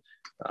collection, and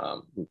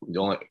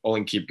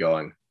only keep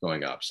going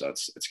up. So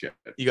it's good.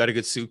 You got a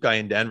good suit guy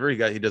in Denver.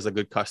 He does a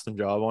good custom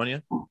job on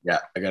you. Yeah,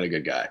 I got a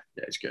good guy.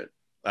 Yeah, he's good.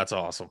 That's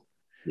awesome.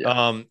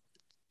 Yeah.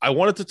 I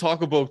wanted to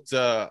talk about.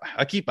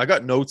 I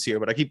got notes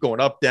here, but I keep going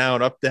up,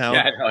 down, up, down.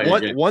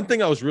 Yeah, one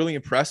thing I was really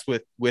impressed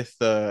with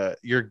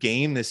your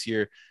game this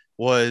year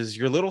was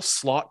your little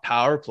slot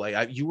power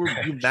play. You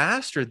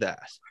mastered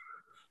that.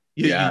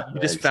 You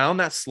just found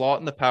that slot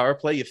in the power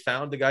play. You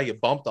found the guy, you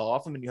bumped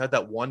off him, and you had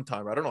that one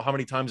time. I don't know how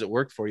many times it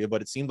worked for you,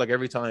 but it seemed like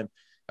every time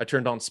I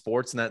turned on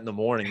Sportsnet in the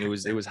morning, it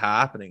was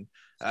happening.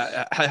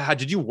 How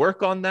did you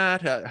work on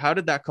that? How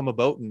did that come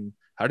about, and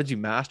how did you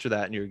master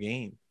that in your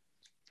game?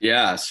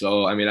 Yeah.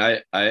 So, I mean,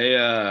 I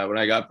when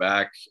I got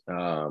back,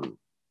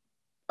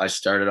 I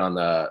started on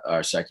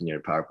our second year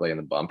power play in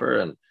the bumper,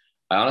 and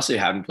I honestly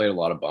haven't played a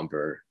lot of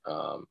bumper,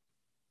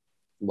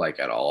 like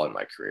at all in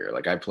my career.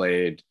 Like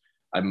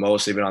I've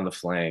mostly been on the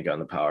flank on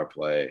the power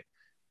play.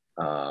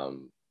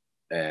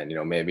 And, you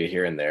know, maybe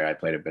here and there I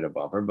played a bit of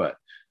bumper, but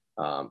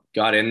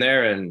got in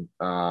there, and,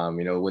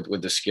 you know,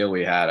 with the skill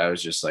we had, I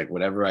was just like,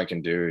 whatever I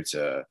can do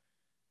to,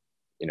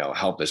 you know,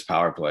 help this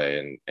power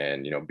play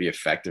and, you know, be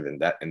effective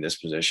in this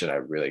position, I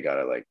really got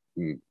to like,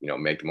 you know,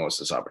 make the most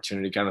of this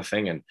opportunity kind of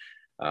thing. And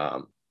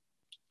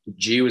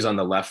G was on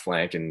the left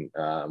flank, and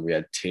we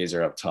had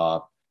Taser up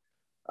top.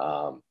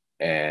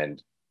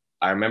 And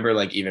I remember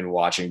like even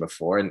watching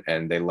before,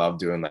 and they love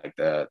doing like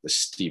the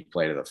steep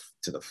play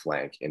to the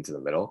flank into the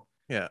middle.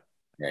 Yeah.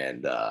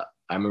 And I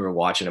remember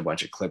watching a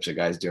bunch of clips of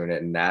guys doing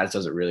it, and Naz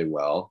does it really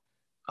well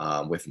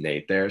with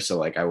Nate there. So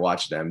like I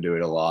watched them do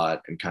it a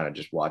lot, and kind of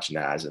just watch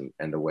Naz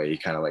and the way he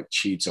kind of like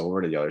cheats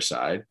over to the other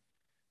side.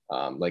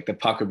 Like the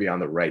puck would be on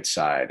the right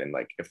side, and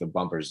like if the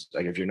bumpers,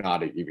 like if you're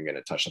not even going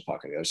to touch the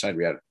puck on the other side,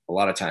 we had a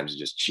lot of times to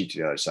just cheat to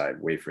the other side,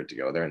 wait for it to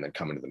go there, and then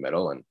come into the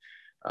middle. And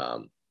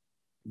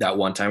that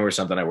one time was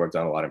something I worked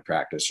on a lot in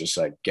practice, just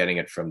like getting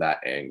it from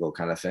that angle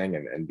kind of thing,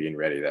 and being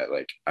ready that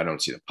like I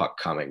don't see the puck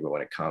coming, but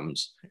when it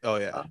comes,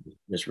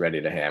 just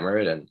ready to hammer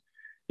it. And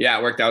yeah,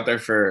 it worked out there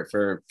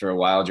for a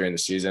while during the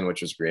season,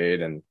 which was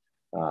great. And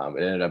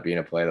it ended up being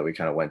a play that we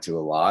kind of went to a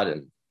lot,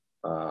 and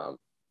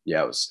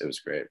yeah, it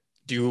was great.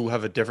 Do you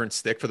have a different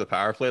stick for the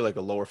power play, like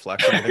a lower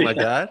flex or anything like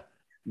that?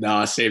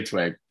 No, same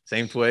twig.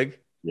 Same twig?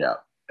 Yeah.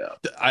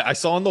 I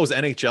saw in those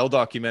NHL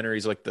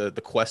documentaries, like the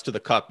Quest to the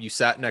Cup, you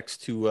sat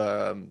next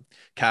to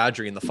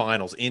Kadri in the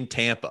finals in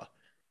Tampa.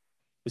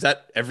 Was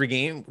that every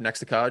game next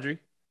to Kadri?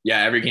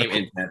 Yeah, every game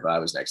in Tampa, I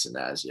was next to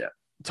Naz. Yeah.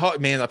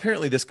 Man,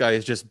 apparently this guy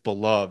is just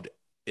beloved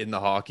in the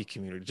hockey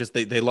community. Just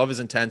they love his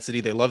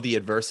intensity. They love the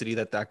adversity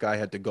that guy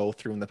had to go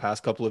through in the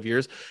past couple of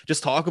years.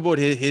 Just talk about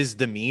his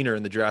demeanor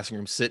in the dressing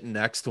room, sitting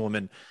next to him,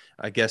 and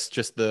I guess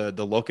just the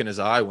look in his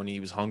eye when he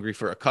was hungry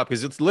for a cup,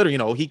 because it's literally, you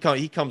know,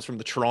 he comes from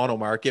the Toronto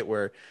market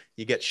where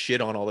you get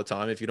shit on all the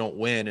time if you don't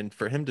win, and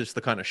for him just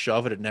to kind of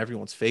shove it in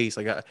everyone's face,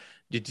 like,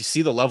 did you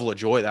see the level of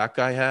joy that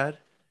guy had?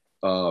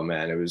 Oh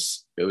man, it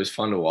was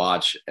fun to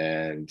watch,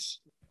 and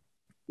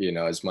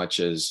as much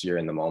as you're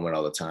in the moment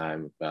all the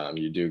time,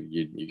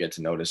 you get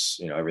to notice,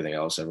 everything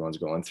else everyone's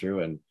going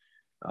through. And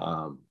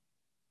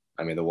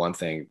I mean, the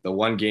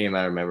one game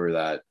I remember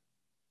that,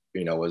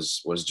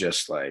 was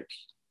just like,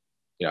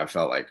 I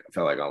felt like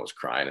I was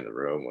crying in the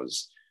room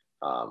was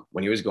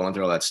when he was going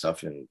through all that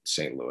stuff in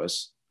St.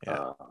 Louis,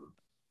 Yeah.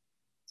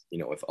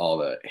 with all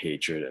the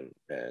hatred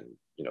and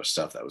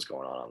stuff that was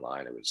going on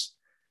online. It's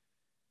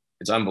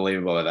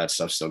unbelievable that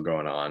stuff's still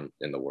going on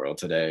in the world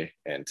today.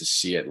 And to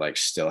see it like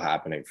still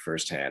happening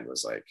firsthand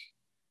was like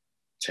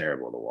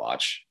terrible to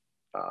watch.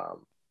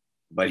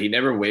 But he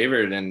never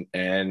wavered. And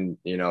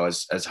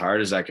as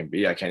hard as that can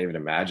be, I can't even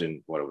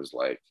imagine what it was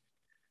like.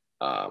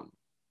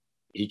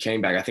 He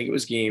came back. I think it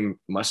was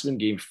must have been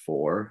game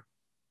 4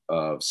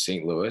 of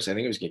St. Louis. I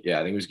think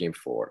it was game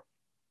 4.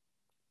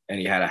 And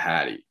he had a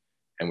hattie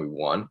and we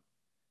won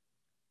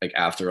like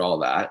after all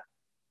that.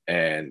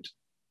 And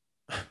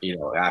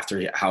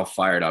after how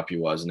fired up he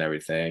was and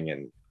everything,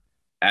 and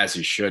as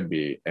he should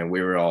be. And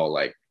we were all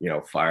like,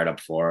 fired up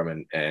for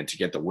him. And to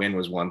get the win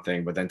was one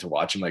thing, but then to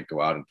watch him like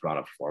go out and put on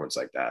a performance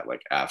like that,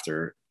 like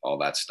after all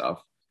that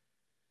stuff,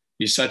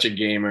 he's such a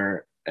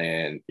gamer.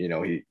 And,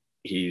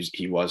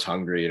 he was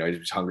hungry, he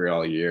was hungry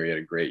all year. He had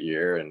a great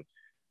year. And,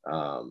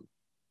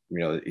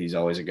 he's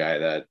always a guy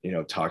that,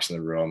 talks in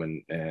the room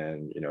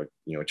and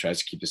tries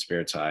to keep the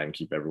spirits high and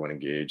keep everyone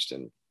engaged.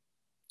 And,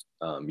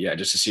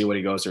 just to see what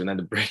he goes through and then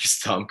to break his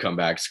thumb, come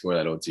back, score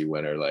that OT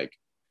winner. Like,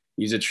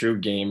 he's a true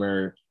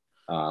gamer.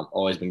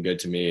 Always been good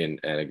to me and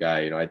a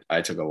guy,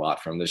 I took a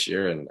lot from this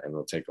year and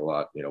will take a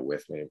lot,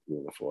 with me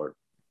moving forward.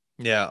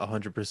 Yeah,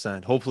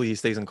 100%. Hopefully he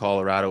stays in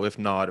Colorado. If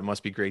not, it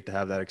must be great to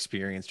have that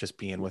experience just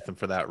being with him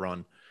for that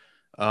run.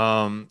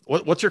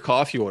 What's your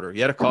coffee order?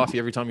 You had a coffee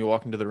every time you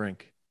walk into the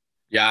rink?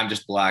 Yeah, I'm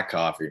just black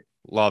coffee.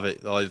 Love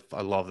it.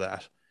 I love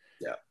that.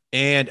 Yeah.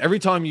 And every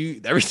time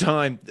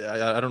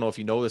I don't know if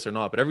you know this or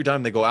not, but every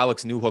time they go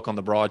Alex Newhook on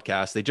the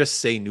broadcast, they just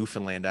say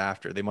Newfoundland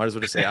after. They might as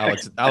well just say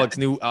Alex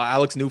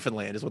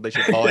Newfoundland is what they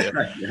should call you.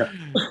 Yeah.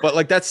 But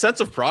like that sense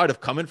of pride of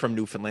coming from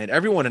Newfoundland,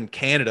 everyone in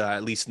Canada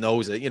at least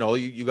knows it.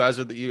 You guys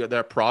are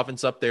that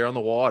province up there on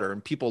the water,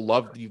 and people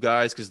love you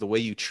guys because the way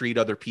you treat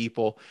other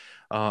people,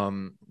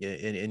 and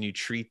you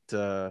treat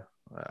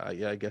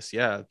I guess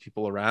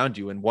people around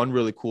you. And one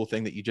really cool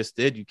thing that you just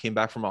did, you came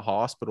back from a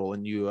hospital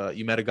and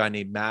you met a guy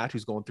named Matt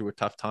who's going through a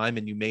tough time,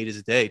 and you made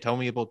his day. Tell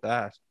me about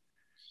that.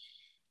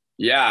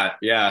 Yeah.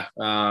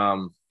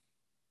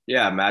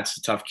 Matt's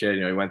a tough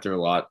kid. He went through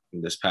a lot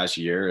this past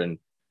year, and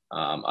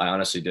I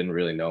honestly didn't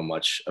really know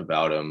much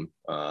about him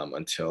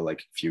until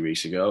like a few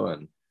weeks ago.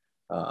 And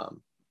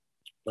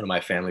one of my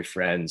family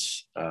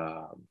friends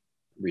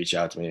reached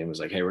out to me and was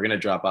like, "Hey, we're gonna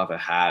drop off a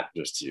hat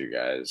just to you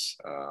guys,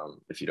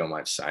 if you don't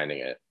mind signing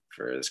it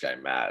for this guy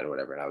Matt or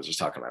whatever." And I was just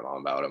talking to my mom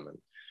about him and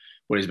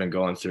what he's been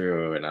going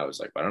through, and I was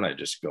like, "Why don't I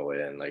just go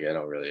in? Like, I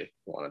don't really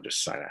want to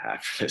just sign a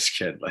hat for this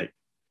kid. Like,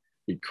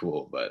 be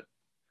cool." But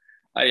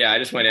I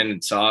just went in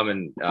and saw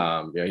him,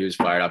 and he was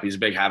fired up. He's a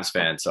big Habs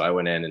fan, so I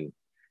went in and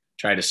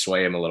tried to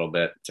sway him a little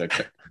bit to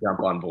jump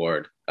on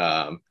board.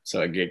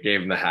 So I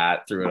gave him the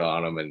hat, threw it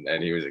on him,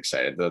 and he was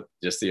excited.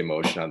 Just the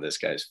emotion on this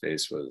guy's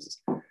face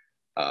was.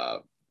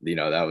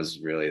 That was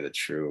really the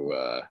true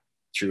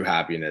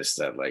happiness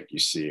that like you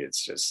see.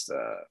 It's just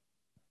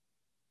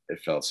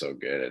it felt so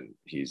good, and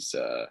he's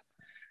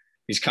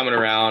coming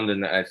around,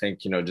 and I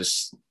think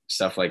just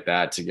stuff like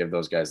that to give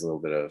those guys a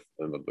little bit of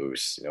a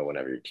boost,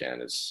 whenever you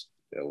can is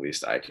the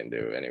least I can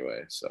do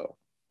anyway. So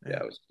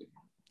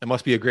it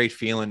must be a great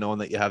feeling knowing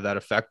that you have that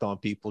effect on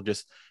people.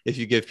 Just if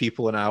you give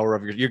people an hour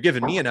of you're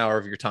giving me an hour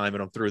of your time,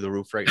 and I'm through the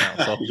roof right now.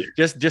 So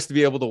just to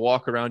be able to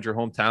walk around your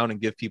hometown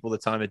and give people the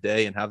time of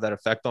day and have that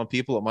effect on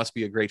people, it must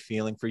be a great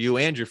feeling for you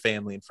and your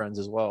family and friends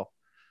as well.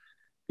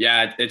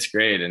 Yeah, it's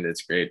great. And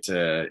it's great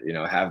to,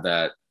 have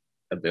that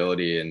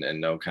ability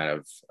and know kind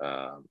of,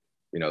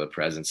 the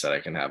presence that I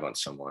can have on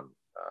someone.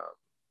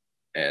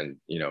 And,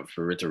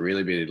 for it to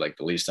really be like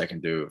the least I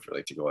can do for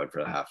like to go out for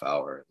a half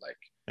hour, like,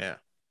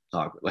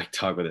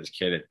 talk with his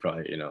kid, it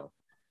probably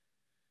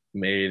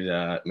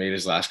made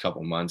his last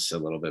couple months a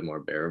little bit more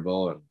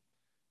bearable. And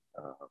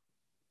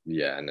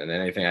and then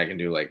anything I can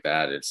do like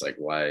that, it's like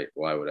why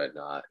would I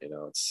not?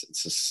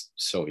 It's just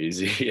so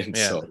easy. And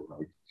so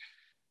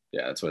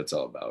that's what it's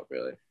all about,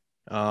 really.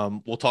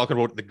 We'll talk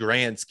about the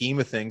grand scheme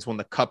of things when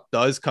the cup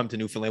does come to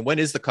Newfoundland. When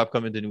is the cup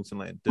coming to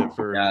Newfoundland?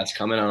 It's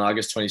coming on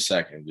August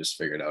 22nd. Just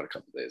figured out a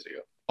couple days ago.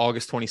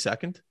 August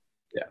 22nd.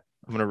 Yeah,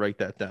 I'm gonna write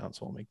that down,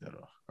 so I'll make that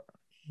up.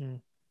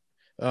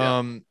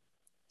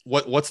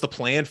 What's the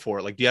plan for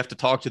it? Like, do you have to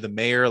talk to the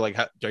mayor? Like,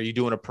 are you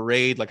doing a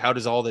parade? Like, how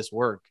does all this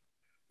work?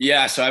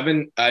 Yeah, so I've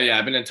been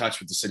in touch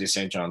with the city of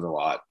St. John's a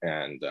lot,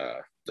 and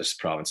this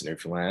province of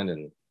Newfoundland,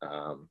 and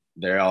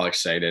they're all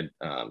excited.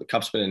 The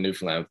cup's been in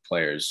Newfoundland with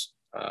players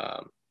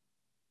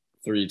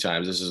 3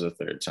 times. This is the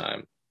 3rd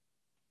time.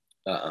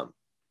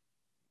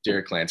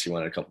 Derek Clancy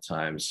won it a couple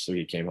times, so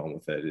he came home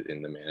with it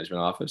in the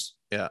management office.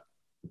 Yeah,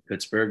 in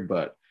Pittsburgh,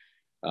 but.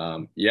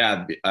 I'm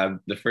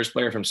the first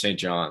player from St.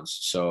 John's,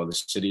 so the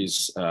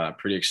city's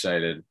pretty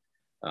excited.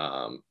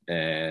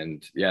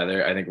 And yeah,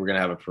 I think we're going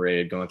to have a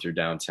parade going through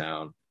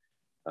downtown.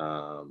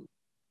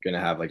 Going to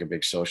have like a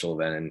big social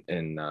event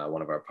in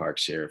one of our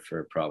parks here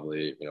for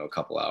probably, a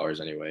couple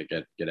hours anyway,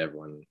 get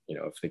everyone,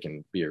 if they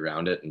can be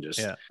around it and just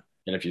Yeah.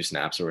 get a few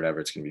snaps or whatever,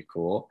 it's going to be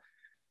cool.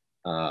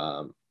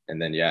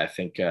 And then, yeah, I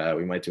think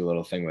we might do a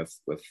little thing with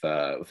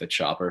a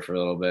chopper for a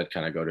little bit,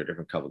 kind of go to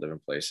a couple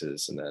different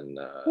places and then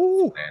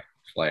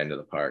fly into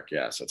the park.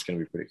 Yeah. So it's going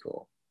to be pretty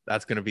cool.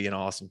 That's going to be an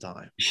awesome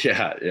time.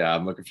 Yeah.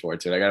 I'm looking forward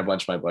to it. I got a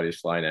bunch of my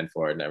buddies flying in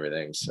for it and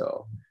everything.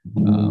 So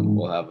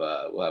we'll have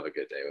a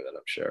good day with it,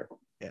 I'm sure.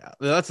 Yeah,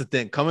 that's the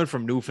thing. Coming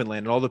from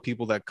Newfoundland and all the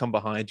people that come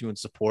behind you and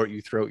support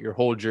you throughout your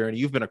whole journey,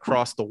 you've been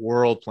across the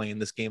world playing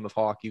this game of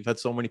hockey. You've had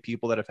so many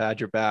people that have had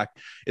your back.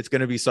 It's going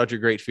to be such a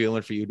great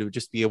feeling for you to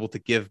just be able to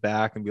give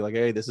back and be like,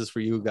 hey, this is for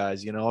you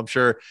guys. I'm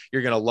sure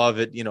you're going to love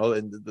it,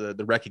 and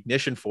the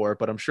recognition for it.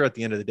 But I'm sure at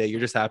the end of the day, you're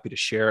just happy to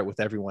share it with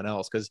everyone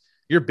else because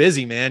you're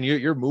busy, man.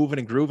 You're moving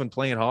and grooving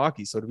playing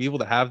hockey. So to be able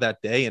to have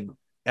that day and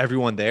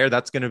everyone there,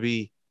 it's going to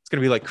be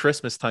like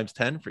Christmas times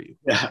 10 for you.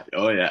 Yeah.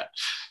 Oh, yeah.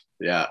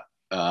 Yeah.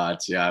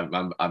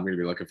 I'm going to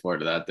be looking forward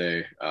to that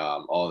day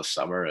all the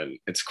summer. And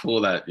it's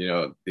cool that,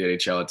 the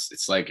NHL,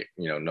 it's like,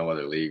 no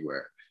other league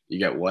where you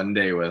get one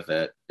day with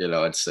it,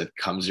 it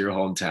comes to your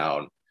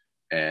hometown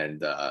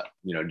and,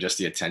 just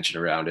the attention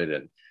around it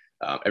and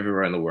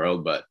everywhere in the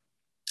world. But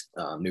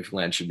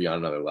Newfoundland should be on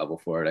another level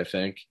for it, I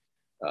think.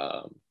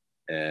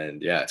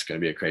 And yeah, it's going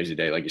to be a crazy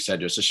day. Like you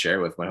said, just to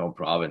share with my home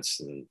province.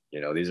 And,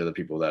 these are the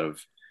people that have,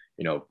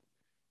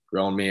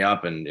 grown me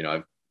up and,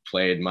 I've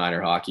played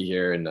minor hockey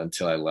here and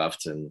until I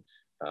left. And,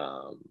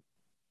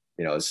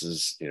 this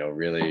is,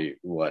 really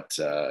what,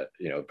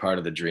 part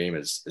of the dream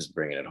is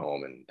bringing it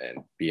home and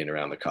being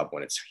around the cup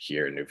when it's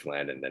here in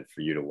Newfoundland and then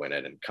for you to win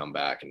it and come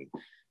back and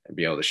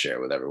be able to share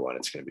it with everyone.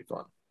 It's going to be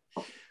fun.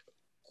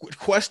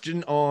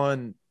 Question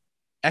on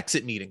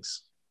exit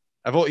meetings.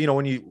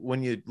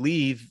 when you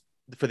leave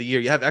for the year,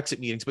 you have exit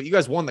meetings, but you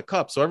guys won the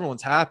cup. So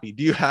everyone's happy.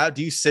 Do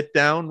you sit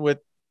down with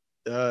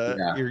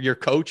your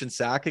coach and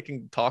Sakic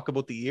and talk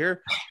about the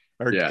year?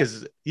 Or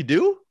because you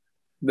do?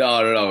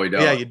 No, we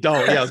don't. Yeah, you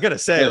don't. Yeah, I was gonna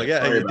say,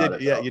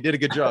 you did a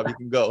good job. You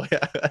can go.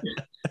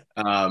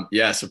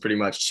 Yeah. So pretty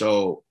much.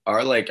 So our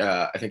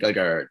I think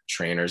our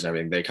trainers and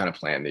everything, they kind of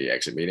plan the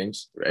exit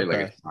meetings, right?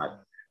 Okay. Like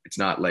it's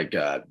not like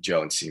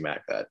Joe and CMAC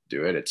that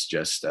do it. It's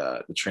just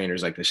the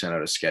trainers, like they send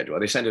out a schedule.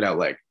 They send it out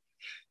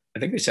I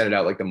think they sent it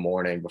out like the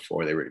morning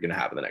before they were gonna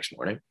happen the next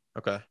morning.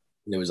 Okay.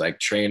 And it was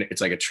like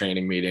it's like a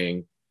training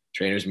meeting,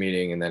 trainers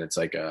meeting, and then it's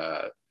like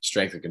a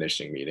strength and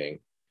conditioning meeting.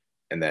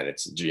 And then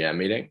it's a GM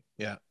meeting.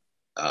 Yeah.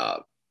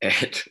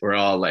 And we're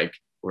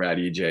at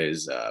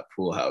EJ's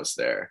pool house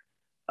there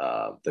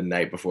the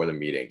night before the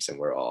meetings. And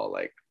we're all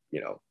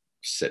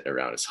sitting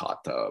around his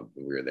hot tub.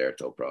 We were there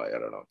till probably,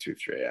 2,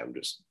 3 a.m.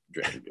 just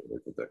drinking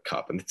with the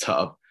cup in the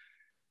tub.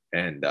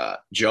 And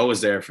Joe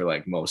was there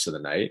for most of the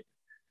night.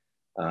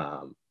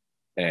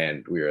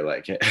 And we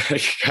were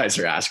guys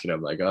are asking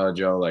him oh,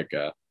 Joe, what's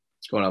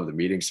going on with the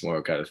meetings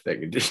tomorrow kind of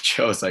thing. And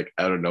Joe's out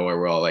of nowhere,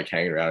 we're all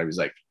hanging around. He was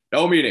like,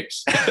 no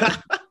meetings.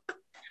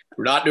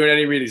 We're not doing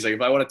any meetings.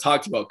 If I want to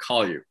talk to you, I'll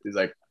call you. He's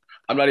like,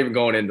 I'm not even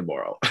going in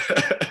tomorrow.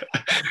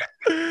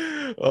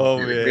 Oh,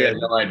 man. We had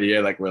no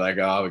idea. We're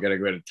oh, we got to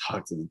go in and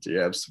talk to the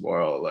GMs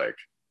tomorrow.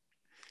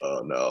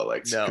 Oh, no.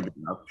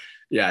 No.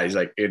 Yeah, he's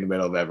in the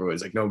middle of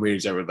everyone's no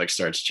meetings. Everyone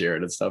starts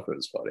cheering and stuff. It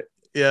was funny.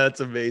 Yeah, it's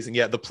amazing.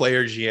 Yeah, the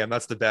player GM,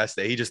 that's the best.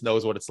 He just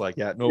knows what it's like.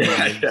 Yeah, no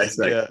meetings.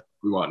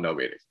 We want no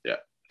meetings. Yeah.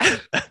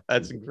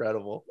 That's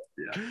incredible.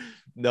 Yeah.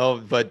 No,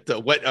 but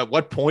at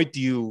what point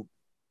do you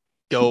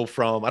go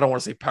from, I don't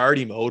want to say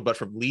party mode, but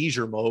from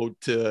leisure mode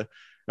to,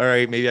 all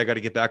right, maybe I got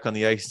to get back on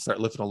the ice and start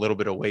lifting a little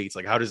bit of weights?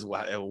 How does,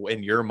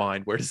 in your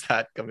mind, where does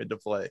that come into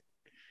play?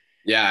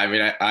 Yeah, I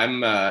mean,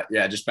 I'm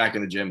just back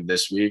in the gym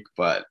this week,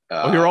 but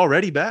you're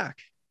already back.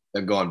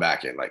 I'm going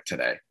back in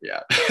today.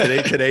 Yeah.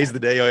 Today's the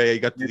day. Oh yeah, you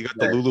got the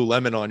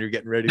Lululemon on. You're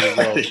getting ready to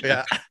go.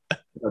 Yeah.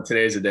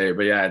 Today's the day,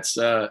 but yeah, it's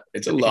a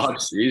long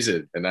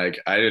season, and I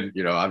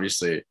didn't,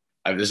 obviously,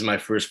 this is my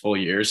first full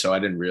year, so I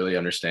didn't really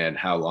understand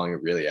how long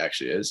it really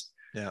actually is.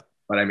 Yeah.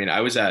 But I mean,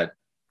 I was at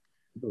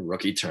the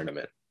rookie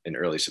tournament in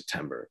early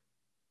September,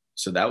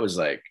 so that was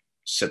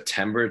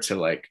September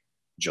to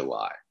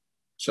July,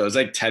 so it was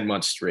 10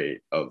 months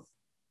straight of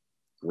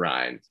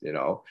grind,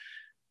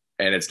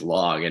 and it's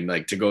long,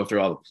 and to go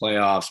through all the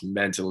playoffs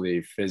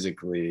mentally,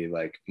 physically,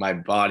 my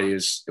body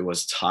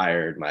was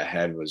tired. My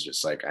head was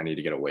just I need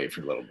to get away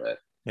for a little bit.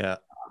 Yeah.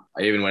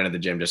 I even went to the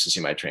gym just to see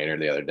my trainer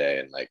the other day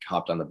and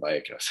hopped on the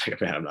bike. And I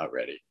was man, I'm not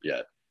ready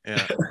yet.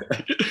 Yeah.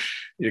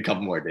 Need a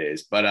couple more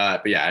days.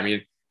 But yeah, I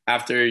mean,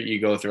 after you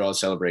go through all the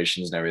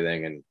celebrations and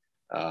everything, and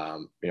I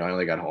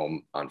only got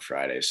home on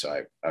Friday,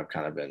 so I've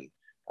kind of been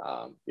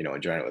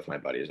enjoying it with my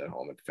buddies at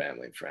home and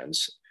family and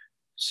friends.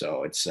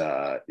 So it's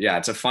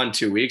it's a fun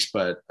 2 weeks,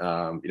 but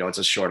it's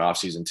a short off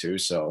season too.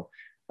 So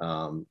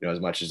as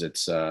much as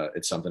it's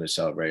something to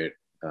celebrate,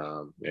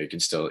 you can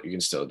still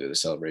do the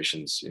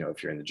celebrations,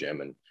 if you're in the gym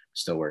and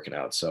still working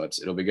out. So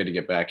it'll be good to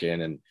get back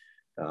in and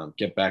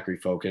get back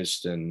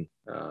refocused and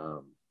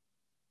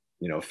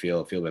feel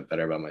a bit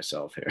better about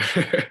myself here.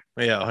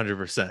 Yeah,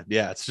 100%.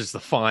 Yeah, it's just a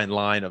fine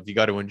line of you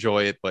got to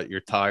enjoy it, but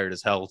you're tired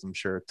as hell, I'm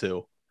sure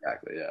too.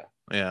 Exactly. Yeah.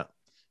 Yeah.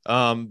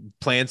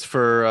 Plans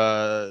for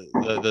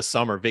the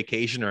summer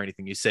vacation or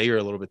anything? You say you're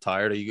a little bit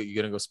tired. Are you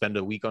gonna go spend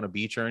a week on a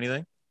beach or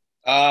anything?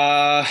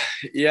 Yeah,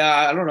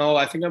 I don't know.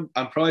 I think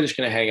I'm probably just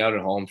gonna hang out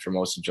at home for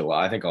most of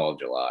July. I think all of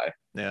July.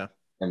 Yeah.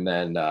 And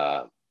then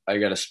I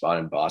got a spot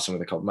in Boston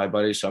with a couple of my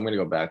buddies, so I'm gonna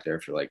go back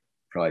there for like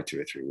probably 2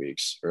 or 3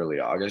 weeks, early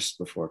August,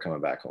 before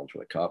coming back home for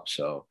the Cup.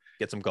 So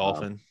Get some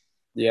golfing.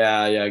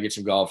 yeah, get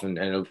some golf, and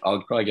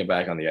I'll probably get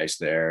back on the ice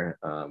there.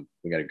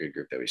 We got a good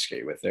group that we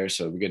skate with there,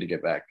 so it'll be good to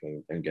get back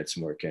and get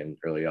some work in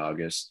early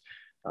August.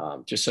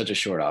 Just such a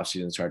short off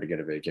season; it's hard to get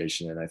a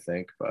vacation in, I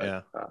think, but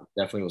Yeah.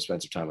 definitely we'll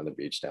spend some time on the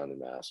beach down in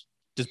Mass.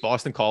 Does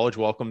Boston College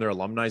welcome their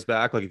alumni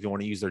back? Like if you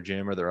want to use their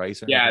gym or their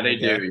ice? Or Yeah, they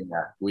anything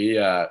like do.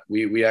 Yeah,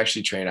 we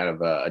actually train out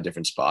of a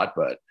different spot,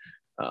 but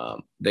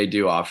they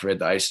do offer it.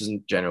 The ice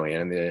isn't generally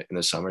in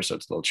the summer, so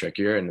it's a little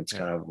trickier and it's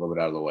kind of a little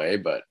bit out of the way.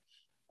 But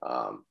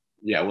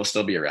yeah, we'll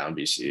still be around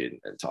BC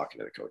and talking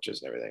to the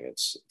coaches and everything.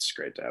 It's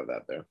great to have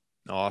that there.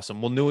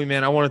 Awesome. Well, Newey,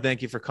 man, I want to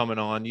thank you for coming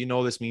on. You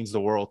know, this means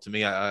the world to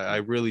me. I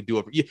really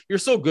do. You're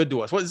so good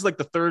to us. What is like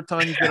the third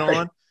time you've been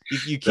on?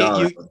 You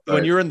can't,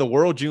 when you're in the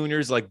World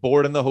Juniors, like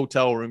bored in the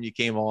hotel room, you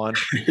came on.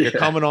 You're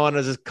coming on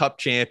as a Cup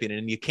champion,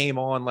 and you came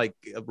on like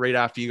right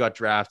after you got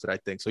drafted, I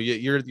think. So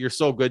you're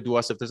so good to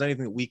us. If there's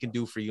anything that we can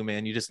do for you,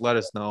 man, you just let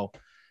us know,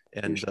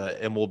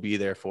 and we'll be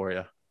there for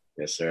you.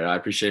 Yes, sir. I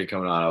appreciate you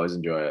coming on. I always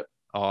enjoy it.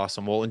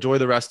 Awesome. Well, enjoy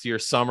the rest of your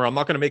summer. I'm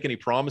not going to make any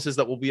promises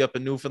that we'll be up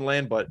in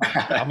Newfoundland, but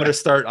I'm going to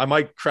start. I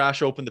might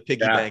crash open the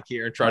piggy bank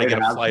here and try to get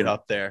a flight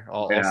up there.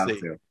 I'll see.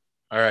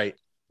 All right.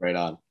 Right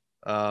on.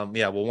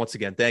 Yeah. Well, once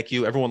again, thank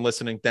you, everyone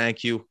listening.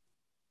 Thank you.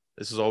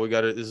 This is all I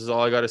got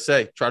to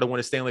say. Try to win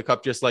a Stanley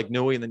Cup just like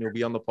Newey, and then you'll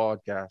be on the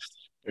podcast.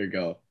 There you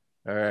go.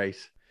 All right.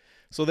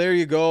 So there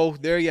you go.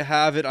 There you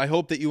have it. I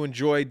hope that you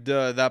enjoyed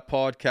that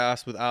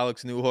podcast with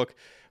Alex Newhook.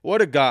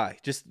 What a guy.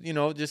 Just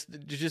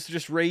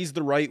raised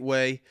the right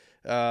way.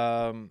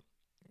 And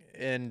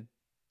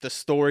the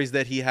stories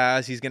that he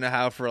has, he's going to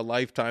have for a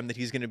lifetime that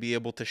he's going to be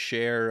able to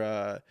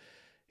share.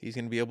 He's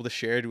going to be able to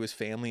share to his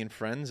family and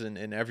friends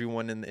and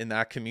everyone in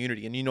that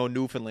community. And,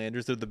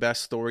 Newfoundlanders, they're the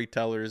best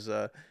storytellers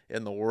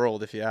in the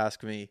world, if you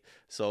ask me.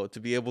 So to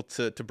be able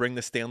to bring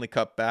the Stanley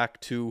Cup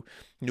back to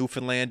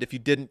Newfoundland, if you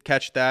didn't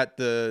catch that,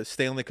 the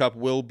Stanley Cup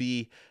will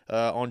be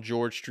on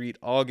George Street,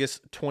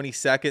 August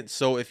 22nd.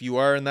 So if you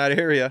are in that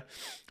area,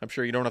 I'm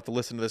sure you don't have to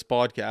listen to this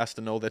podcast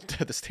to know that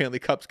the Stanley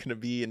Cup's going to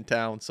be in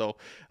town. So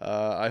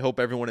I hope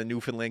everyone in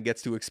Newfoundland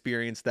gets to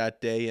experience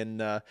that day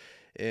and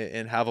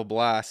have a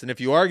blast. And if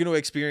you are going to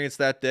experience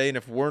that day, and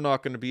if we're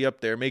not going to be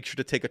up there, make sure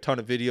to take a ton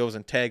of videos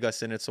and tag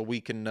us in it so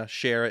we can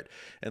share it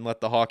and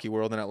let the hockey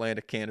world in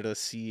Atlantic Canada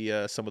see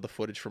some of the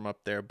footage from up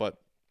there. But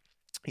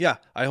yeah,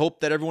 I hope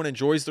that everyone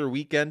enjoys their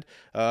weekend.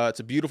 It's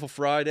a beautiful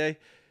Friday.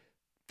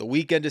 The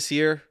weekend is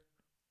here.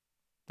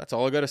 That's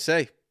all I got to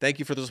say. Thank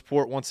you for the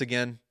support once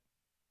again.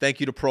 Thank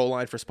you to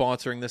Proline for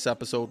sponsoring this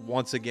episode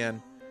once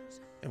again.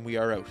 And we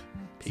are out.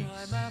 Peace.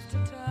 Time after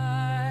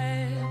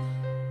time,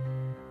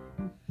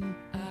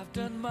 I've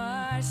done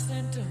my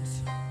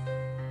sentence,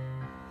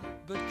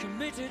 but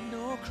committed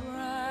no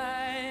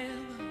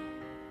crime.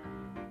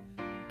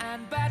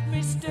 And bad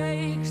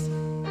mistakes,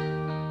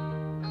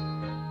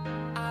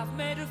 I've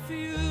made a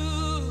few.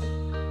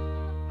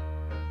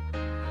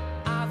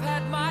 I've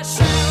had my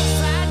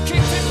shells and kicked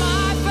in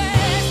my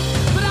face,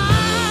 but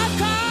I've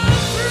come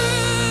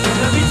through.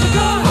 I need to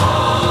go on.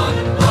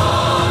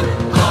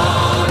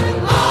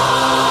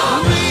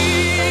 We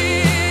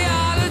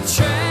are the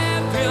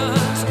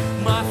champions,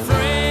 my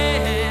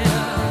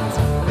friends,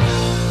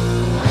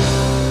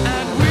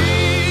 and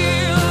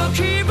we'll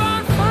keep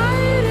on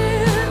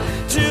fighting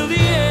till the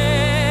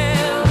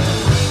end.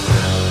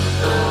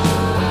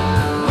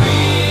 We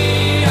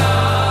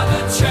are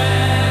the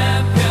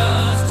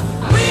champions.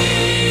 We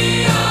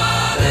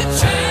are the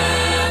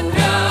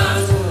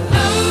champions.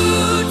 No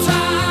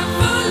time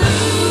for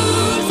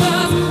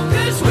losers,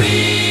 'cause we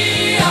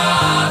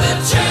are the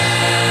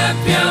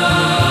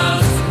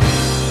champions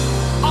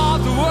of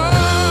the world.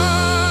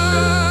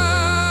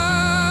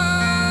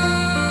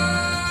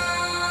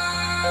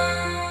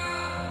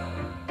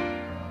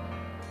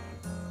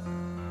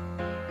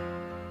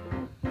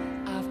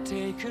 I've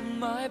taken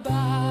my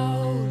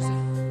bows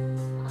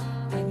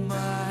and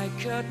my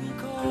curtain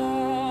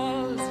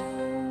calls.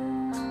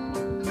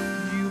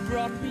 You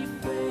brought me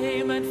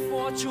fame and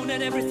fortune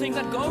and everything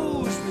that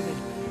goes with it.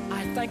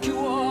 I thank you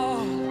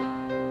all,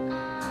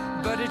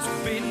 but it's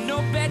been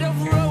no bed of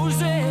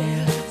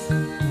roses.